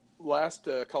 Last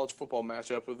college football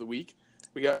matchup of the week,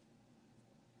 we got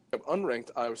unranked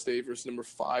Iowa State versus number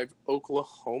 5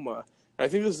 Oklahoma. And I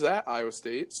think this is at Iowa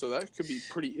State, so that could be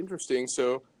pretty interesting.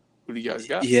 So who do you guys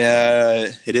got?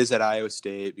 Yeah, it is at Iowa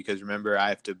State because, remember, I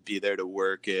have to be there to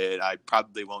work it. I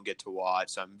probably won't get to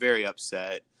watch, so I'm very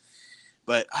upset.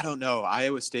 But I don't know.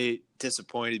 Iowa State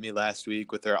disappointed me last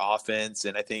week with their offense,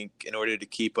 and I think in order to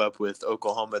keep up with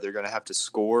Oklahoma, they're going to have to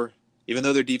score. Even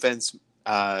though their defense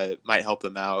might help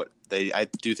them out, I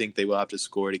do think they will have to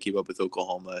score to keep up with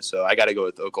Oklahoma. So I got to go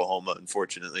with Oklahoma,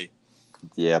 unfortunately.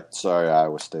 Yep. Sorry,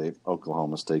 Iowa State.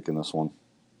 Oklahoma's taking this one.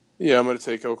 Yeah, I'm going to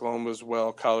take Oklahoma as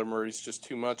well. Kyler Murray's just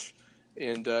too much.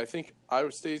 And I think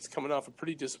Iowa State's coming off a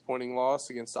pretty disappointing loss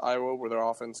against Iowa where their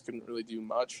offense couldn't really do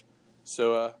much.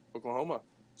 So, Oklahoma.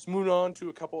 So moving on to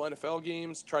a couple NFL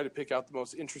games, try to pick out the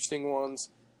most interesting ones.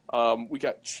 We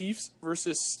got Chiefs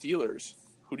versus Steelers.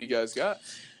 Who do you guys got?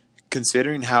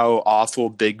 Considering how awful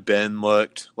Big Ben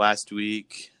looked last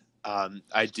week,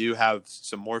 I do have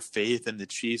some more faith in the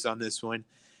Chiefs on this one.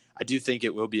 I do think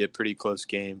it will be a pretty close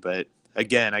game, but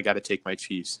again, I got to take my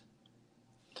Chiefs.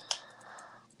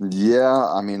 Yeah,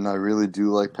 I mean, I really do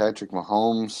like Patrick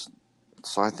Mahomes,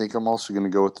 so I think I'm also going to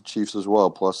go with the Chiefs as well.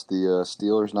 Plus, the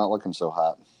Steelers not looking so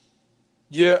hot.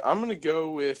 Yeah, I'm going to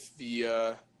go with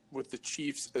the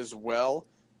Chiefs as well.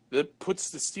 That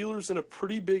puts the Steelers in a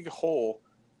pretty big hole,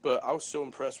 but I was so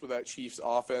impressed with that Chiefs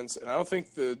offense, and I don't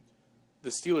think the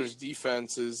Steelers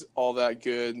defense is all that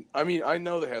good. I mean, I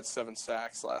know they had 7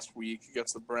 sacks last week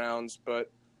against the Browns, but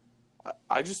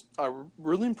I'm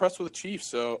really impressed with the Chiefs.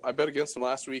 So I bet against them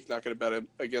last week, not going to bet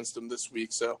against them this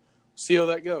week. So see how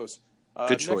that goes.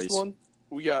 Good choice. Next one,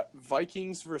 we got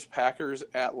Vikings versus Packers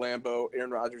at Lambeau. Aaron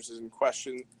Rodgers is in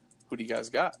question. Who do you guys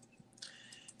got?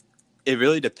 It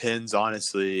really depends,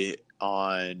 honestly,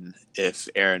 on if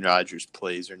Aaron Rodgers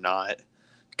plays or not,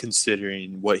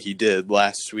 considering what he did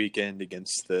last weekend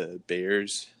against the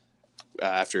Bears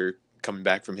after coming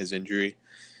back from his injury.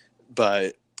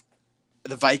 But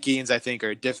the Vikings, I think,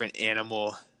 are a different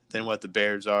animal than what the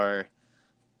Bears are.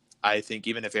 I think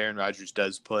even if Aaron Rodgers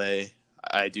does play,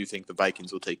 I do think the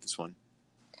Vikings will take this one.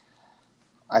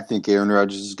 I think Aaron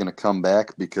Rodgers is going to come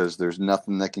back because there's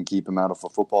nothing that can keep him out of a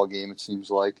football game, it seems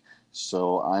like.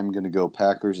 So I'm going to go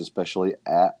Packers, especially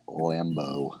at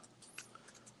Lambeau.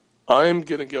 I'm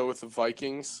going to go with the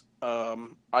Vikings.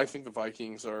 I think the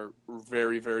Vikings are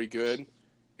very, very good.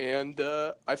 And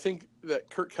I think that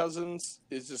Kirk Cousins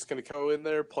is just going to go in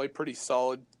there, play pretty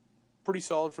solid for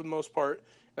the most part.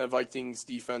 And the Vikings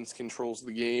defense controls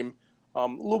the game a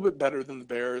little bit better than the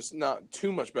Bears. Not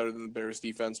too much better than the Bears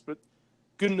defense, but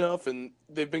good enough. And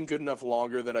they've been good enough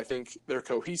longer that I think their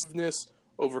cohesiveness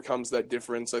overcomes that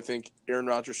difference. I think Aaron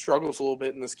Rodgers struggles a little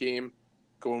bit in this game,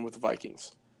 going with the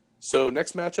Vikings. So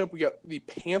next matchup, we got the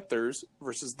Panthers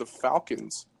versus the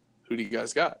Falcons. Who do you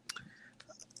guys got?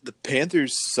 The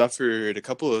Panthers suffered a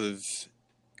couple of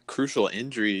crucial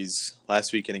injuries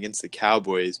last weekend against the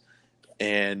Cowboys.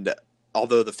 And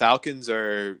although the Falcons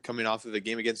are coming off of a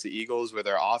game against the Eagles where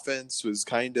their offense was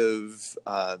kind of,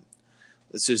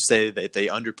 let's just say that they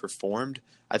underperformed,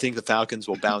 I think the Falcons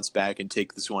will bounce back and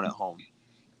take this one at home.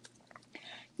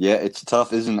 Yeah, it's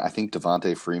tough, isn't it? I think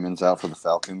Devontae Freeman's out for the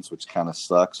Falcons, which kind of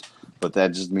sucks. But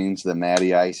that just means that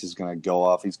Matty Ice is going to go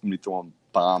off. He's going to be throwing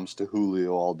bombs to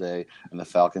Julio all day, and the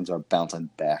Falcons are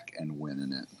bouncing back and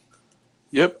winning it.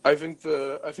 Yep, I think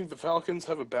the Falcons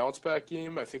have a bounce back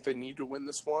game. I think they need to win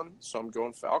this one, so I'm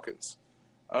going Falcons.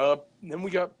 Then we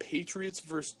got Patriots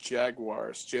versus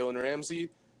Jaguars. Jalen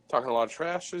Ramsey talking a lot of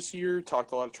trash this year.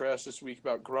 Talked a lot of trash this week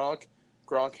about Gronk.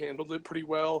 Gronk handled it pretty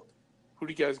well. Who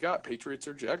do you guys got, Patriots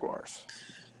or Jaguars?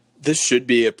 This should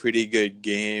be a pretty good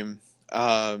game.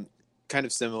 Kind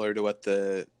of similar to what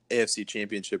the AFC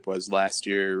Championship was last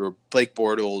year, where Blake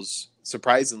Bortles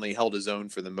surprisingly held his own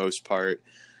for the most part.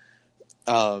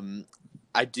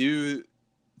 I do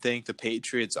think the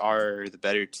Patriots are the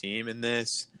better team in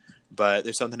this, but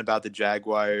there's something about the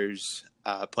Jaguars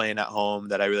playing at home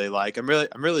that I really like. I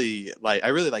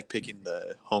really like picking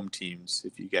the home teams,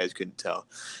 if you guys couldn't tell.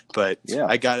 But yeah,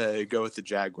 I gotta go with the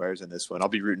Jaguars in this one. I'll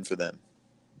be rooting for them.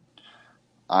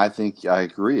 I think I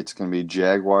agree. It's going to be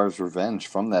Jaguars' revenge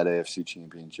from that AFC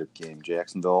Championship game.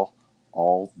 Jacksonville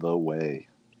all the way.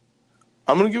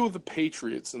 I'm going to go with the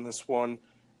Patriots in this one.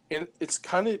 And it's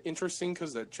kind of interesting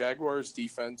because that Jaguars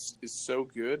defense is so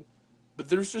good. But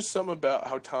there's just something about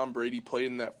how Tom Brady played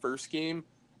in that first game,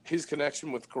 his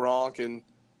connection with Gronk, and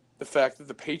the fact that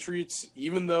the Patriots,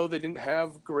 even though they didn't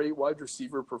have great wide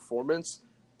receiver performance,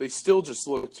 they still just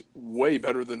looked way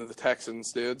better than the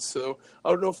Texans did. So I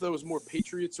don't know if that was more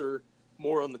Patriots or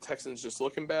more on the Texans just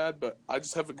looking bad, but I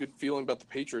just have a good feeling about the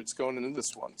Patriots going into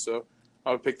this one. So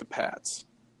I would pick the Pats.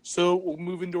 So we'll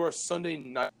move into our Sunday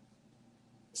night.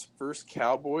 First,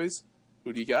 Cowboys.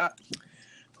 Who do you got?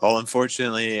 Well,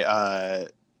 unfortunately,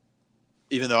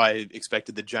 even though I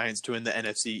expected the Giants to win the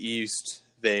NFC East,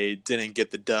 they didn't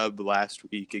get the dub last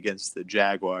week against the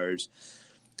Jaguars.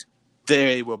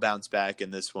 They will bounce back in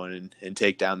this one and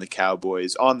take down the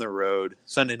Cowboys on the road.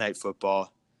 Sunday Night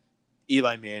Football.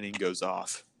 Eli Manning goes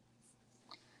off.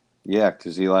 Yeah,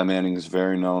 because Eli Manning is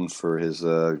very known for his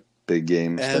big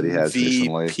games that he has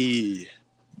recently. MVP.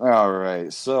 All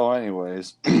right. So,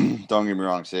 anyways, don't get me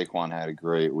wrong. Saquon had a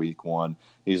great week one.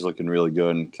 He's looking really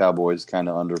good, and Cowboys kind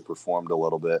of underperformed a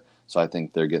little bit. So, I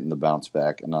think they're getting the bounce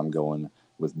back, and I'm going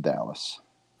with Dallas.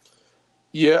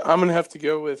 Yeah, I'm gonna have to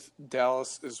go with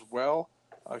Dallas as well.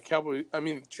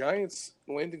 Giants.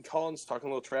 Landon Collins talking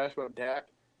a little trash about Dak.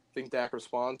 I think Dak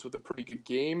responds with a pretty good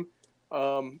game.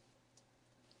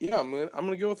 Yeah, I'm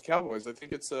gonna go with the Cowboys. I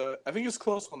think it's a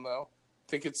close one though. I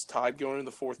think it's tied going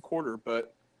into the fourth quarter,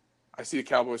 but I see the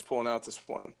Cowboys pulling out this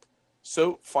one.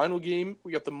 So final game,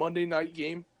 we got the Monday night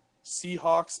game,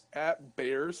 Seahawks at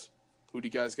Bears. Who do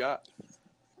you guys got?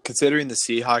 Considering the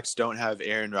Seahawks don't have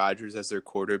Aaron Rodgers as their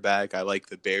quarterback, I like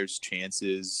the Bears'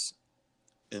 chances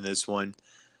in this one.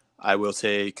 I will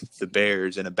take the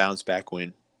Bears in a bounce-back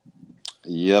win.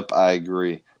 Yep, I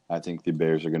agree. I think the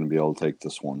Bears are going to be able to take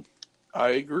this one. I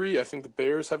agree. I think the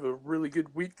Bears have a really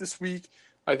good week this week.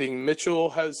 I think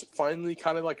Mitchell has finally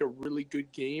kind of like a really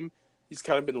good game. He's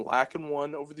kind of been lacking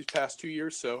one over these past 2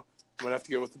 years, so I'm going to have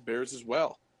to go with the Bears as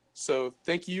well. So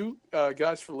thank you,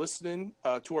 guys, for listening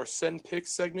to our Send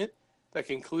Picks segment. That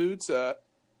concludes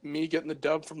me getting the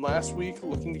dub from last week,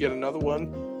 looking to get another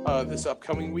one this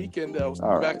upcoming week, and we'll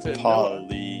All back to Noah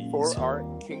for our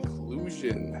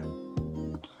conclusion.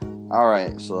 All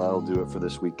right, so that'll do it for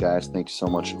this week, guys. Thank you so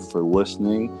much for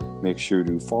listening. Make sure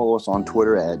to follow us on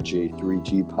Twitter at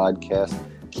J3G Podcast.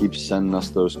 Keep sending us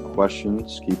those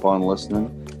questions. Keep on listening,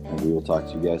 and we will talk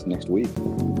to you guys next week.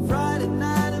 Friday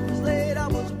night it was late.